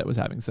couple that was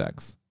having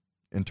sex?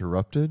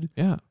 Interrupted?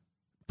 Yeah.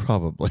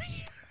 Probably.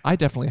 I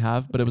definitely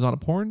have, but it was on a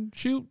porn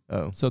shoot.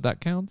 Oh. So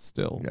that counts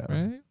still,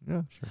 right?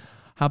 Yeah, sure.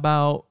 How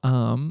about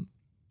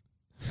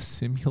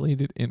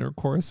simulated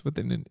intercourse with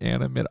an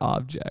inanimate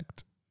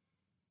object?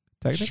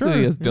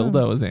 Technically, a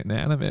dildo is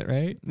inanimate,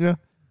 right? Yeah.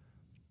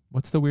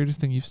 What's the weirdest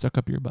thing you've stuck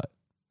up your butt?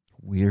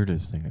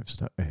 Weirdest thing I've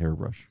stuck a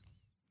hairbrush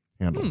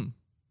handle.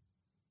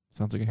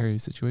 Sounds like a hairy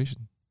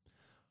situation.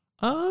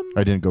 I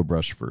didn't go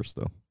brush first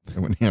though.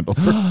 I went handle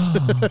first.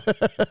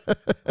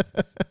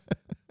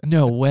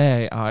 No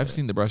way. Oh, I've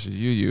seen the brushes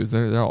you use.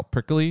 They're all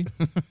prickly.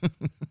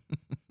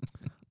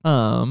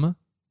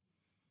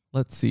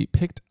 Let's see.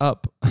 Picked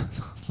up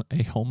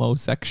a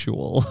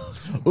homosexual.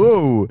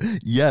 Oh,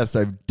 yes,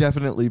 I've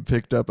definitely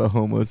picked up a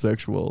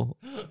homosexual.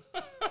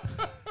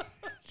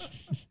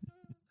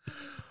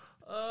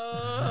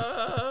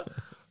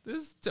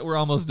 We're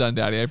almost done,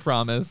 Daddy. I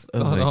promise.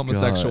 The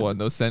homosexual one,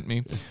 those sent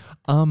me.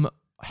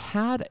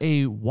 Had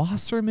a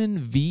Wasserman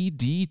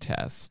VD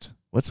test.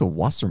 What's a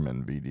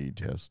Wasserman VD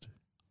test?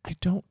 I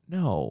don't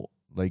know.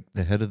 Like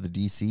the head of the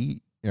DC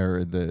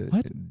or the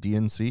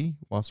DNC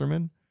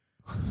Wasserman?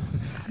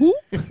 Who?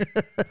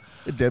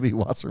 Debbie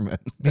Wasserman.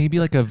 Maybe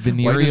like a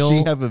venereal. Why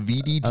does she have a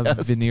VD test?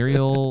 A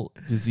venereal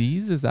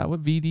disease? Is that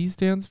what VD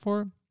stands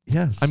for?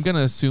 Yes. I'm going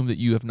to assume that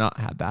you have not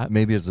had that.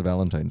 Maybe it's a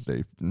Valentine's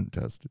Day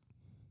test.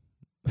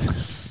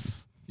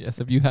 Yes,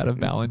 have you had a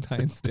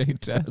Valentine's Day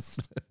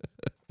test?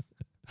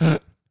 Okay,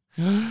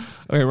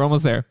 we're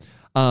almost there.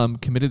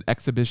 Committed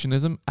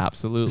exhibitionism?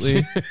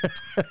 Absolutely.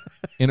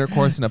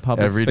 Intercourse in a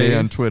public Every space? day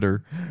on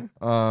Twitter.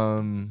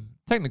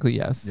 Technically,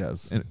 yes.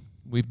 Yes.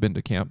 We've been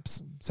to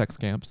camps, sex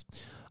camps.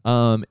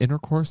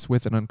 Intercourse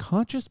with an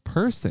unconscious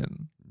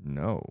person?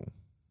 No.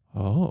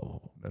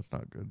 Oh. That's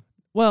not good.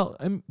 Well,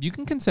 you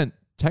can consent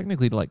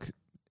technically to like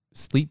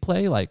sleep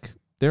play, like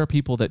there are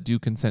people that do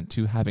consent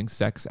to having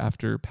sex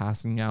after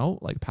passing out,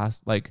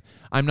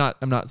 I'm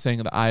not saying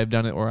that I have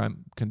done it or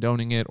I'm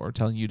condoning it or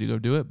telling you to go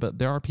do it, but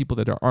there are people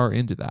that are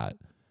into that.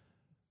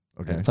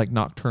 Okay. And it's like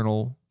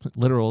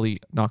literally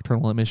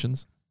nocturnal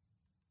emissions.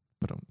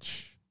 But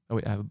oh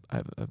wait, I have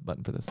a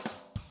button for this.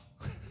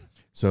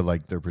 So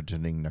like they're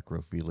pretending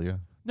necrophilia?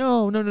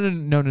 No.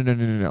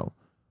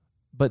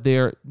 But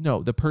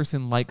the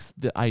person likes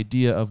the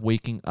idea of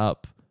waking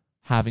up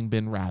having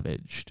been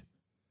ravaged.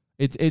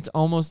 It's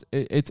almost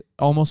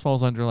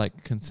falls under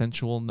like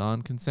consensual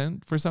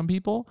non-consent for some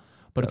people,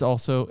 but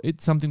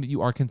it's something that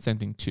you are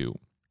consenting to.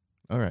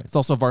 All right. It's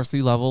also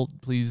varsity level,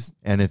 please.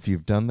 And if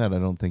you've done that, I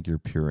don't think you're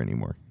pure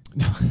anymore.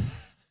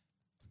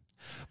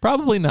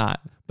 Probably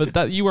not. But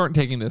that you weren't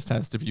taking this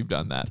test if you've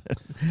done that.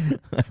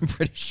 I'm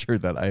pretty sure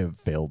that I have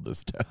failed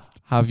this test.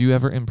 Have you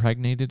ever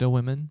impregnated a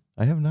woman?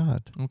 I have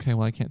not. Okay,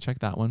 well I can't check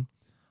that one.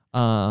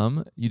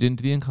 You didn't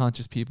do the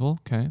unconscious people.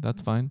 Okay, that's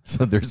fine.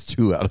 So there's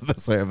 2 out of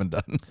this I haven't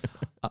done.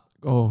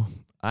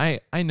 I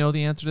know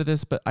the answer to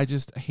this, but I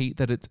just hate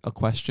that it's a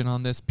question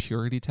on this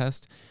purity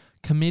test.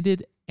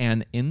 Committed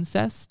an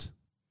incest?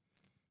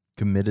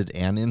 Committed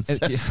an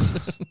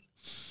incest?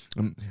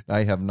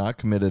 I have not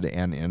committed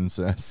an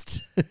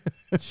incest.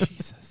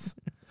 Jesus.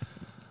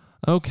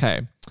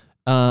 Okay.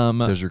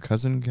 Does your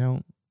cousin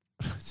count?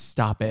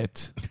 Stop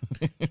it.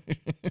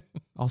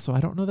 Also,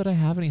 I don't know that I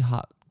have any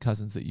hot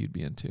cousins that you'd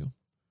be into.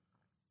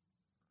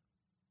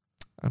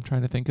 I'm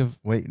trying to think of...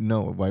 Wait,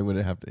 no. Why would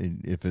it have to...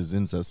 If it's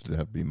incest, it'd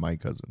have to be my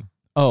cousin.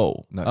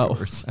 Oh. Not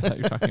yours. I thought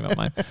you were talking about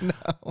mine.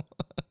 No.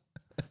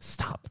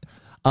 Stop.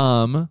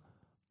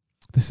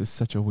 This is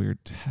such a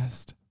weird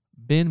test.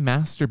 Been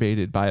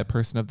masturbated by a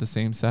person of the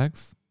same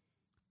sex?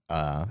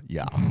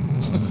 Yeah.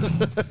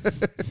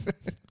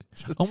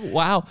 Oh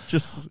wow.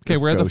 Okay,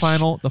 we're at the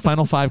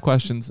final 5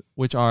 questions,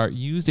 which are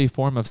used a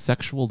form of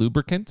sexual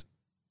lubricant.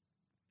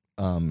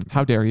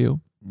 How dare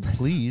you?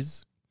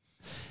 Please.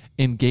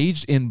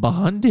 Engaged in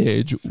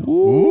bondage.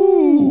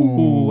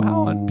 Ooh,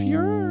 how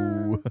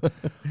unpure.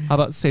 How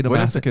about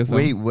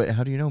sadomasochism? Wait,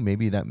 how do you know?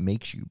 Maybe that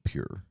makes you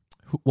pure.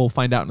 We'll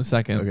find out in a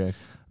second. Okay.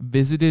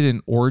 Visited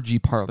an orgy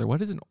parlor.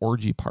 What is an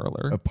orgy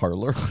parlor? A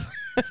parlor?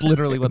 That's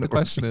literally what the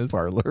question is.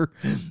 Parlor.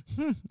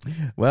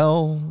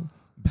 Well,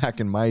 back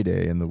in my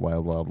day in the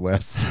Wild Wild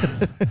West,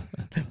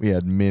 we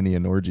had many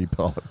an orgy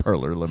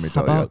parlor, let me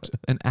tell you. How about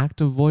an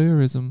act of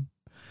voyeurism?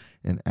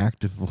 An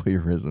act of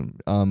voyeurism.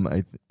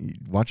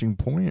 Watching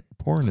porn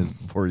is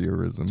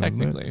voyeurism,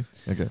 technically.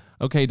 Isn't it?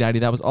 Okay, Daddy,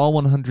 that was all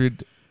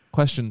 100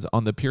 questions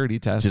on the purity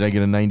test. Did I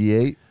get a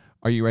 98?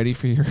 Are you ready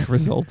for your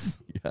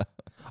results? Yeah.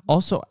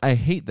 Also, I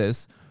hate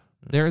this.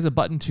 There is a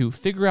button to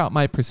figure out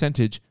my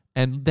percentage,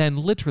 and then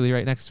literally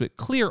right next to it,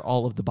 clear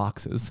all of the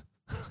boxes.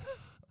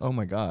 Oh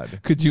my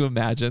God. Could you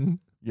imagine?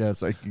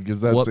 Yes,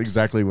 because that's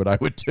exactly what I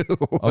would do.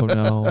 Oh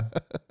no.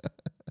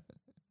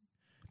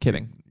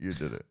 Kidding. You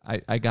did it.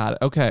 I got it.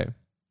 Okay.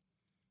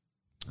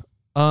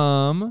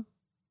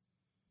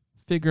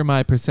 Figure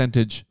my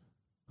percentage.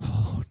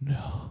 Oh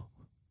no.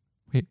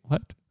 Wait,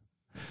 what?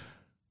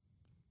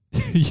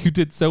 You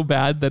did so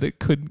bad that it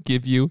couldn't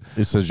give you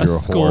it says you're a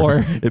score.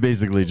 Whore. It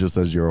basically just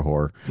says you're a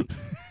whore.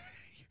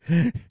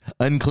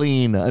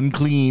 Unclean. I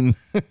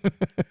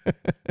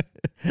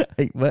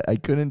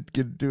couldn't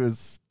get to a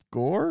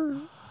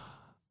score?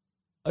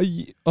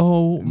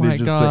 Oh my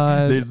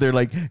God. They're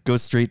like, go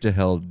straight to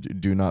hell.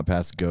 Do not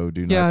pass go.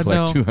 Do not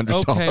collect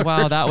 $200. Okay,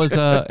 wow, that was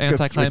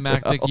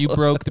anticlimactic. You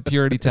broke the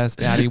purity test,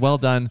 Daddy. Well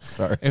done.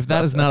 Sorry. If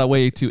that is not a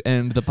way to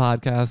end the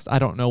podcast, I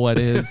don't know what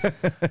is.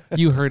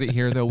 You heard it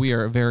here, though. We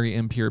are very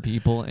impure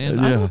people,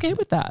 and I'm okay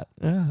with that.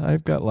 Yeah,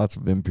 I've got lots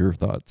of impure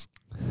thoughts.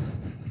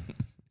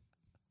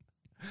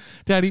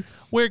 Daddy,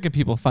 where can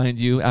people find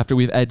you after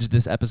we've edged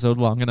this episode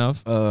long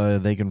enough?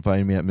 They can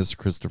find me at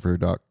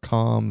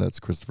mrchristopher.com. That's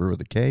Christopher with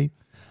a K.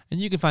 And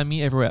you can find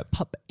me everywhere at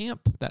PupAmp.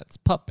 That's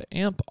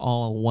PupAmp,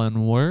 all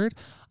one word.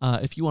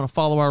 If you want to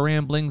follow our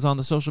ramblings on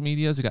the social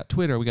medias, we got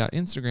Twitter, we got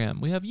Instagram,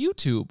 we have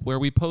YouTube, where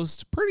we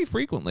post pretty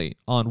frequently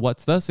on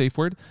What's the Safe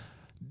Word.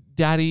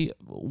 Daddy,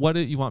 what do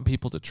you want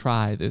people to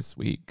try this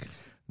week?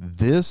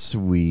 This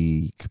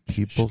week,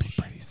 people should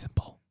be pretty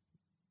simple.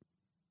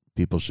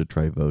 People should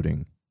try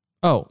voting.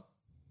 Oh,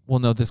 well,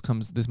 no, this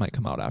might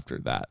come out after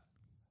that.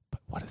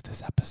 But what is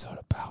this episode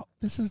about?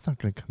 This is not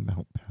going to come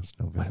out past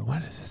November.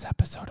 What is this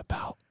episode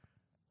about?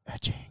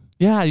 Edging.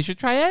 Yeah, you should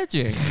try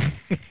edging.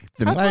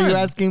 Then why are you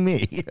asking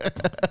me?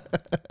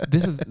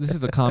 This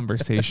is a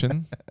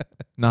conversation,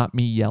 not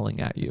me yelling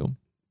at you.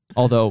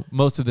 Although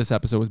most of this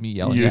episode was me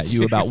yelling at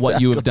you about what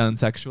you have done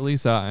sexually.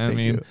 So I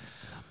mean,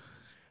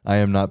 I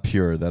am not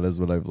pure. That is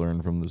what I've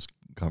learned from this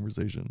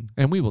conversation.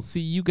 And we will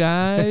see you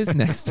guys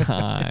next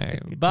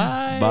time.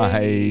 Bye.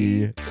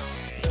 Bye.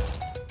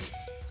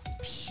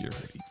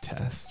 Purity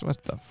test.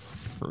 What the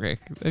frick?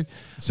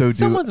 So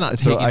someone's not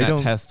taking that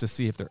test to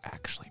see if they're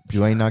actually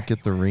pure. Do I not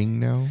get the ring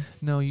now?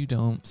 No, you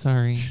don't.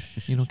 Sorry.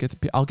 You don't get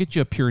I'll get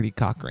you a purity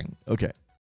cock ring. Okay.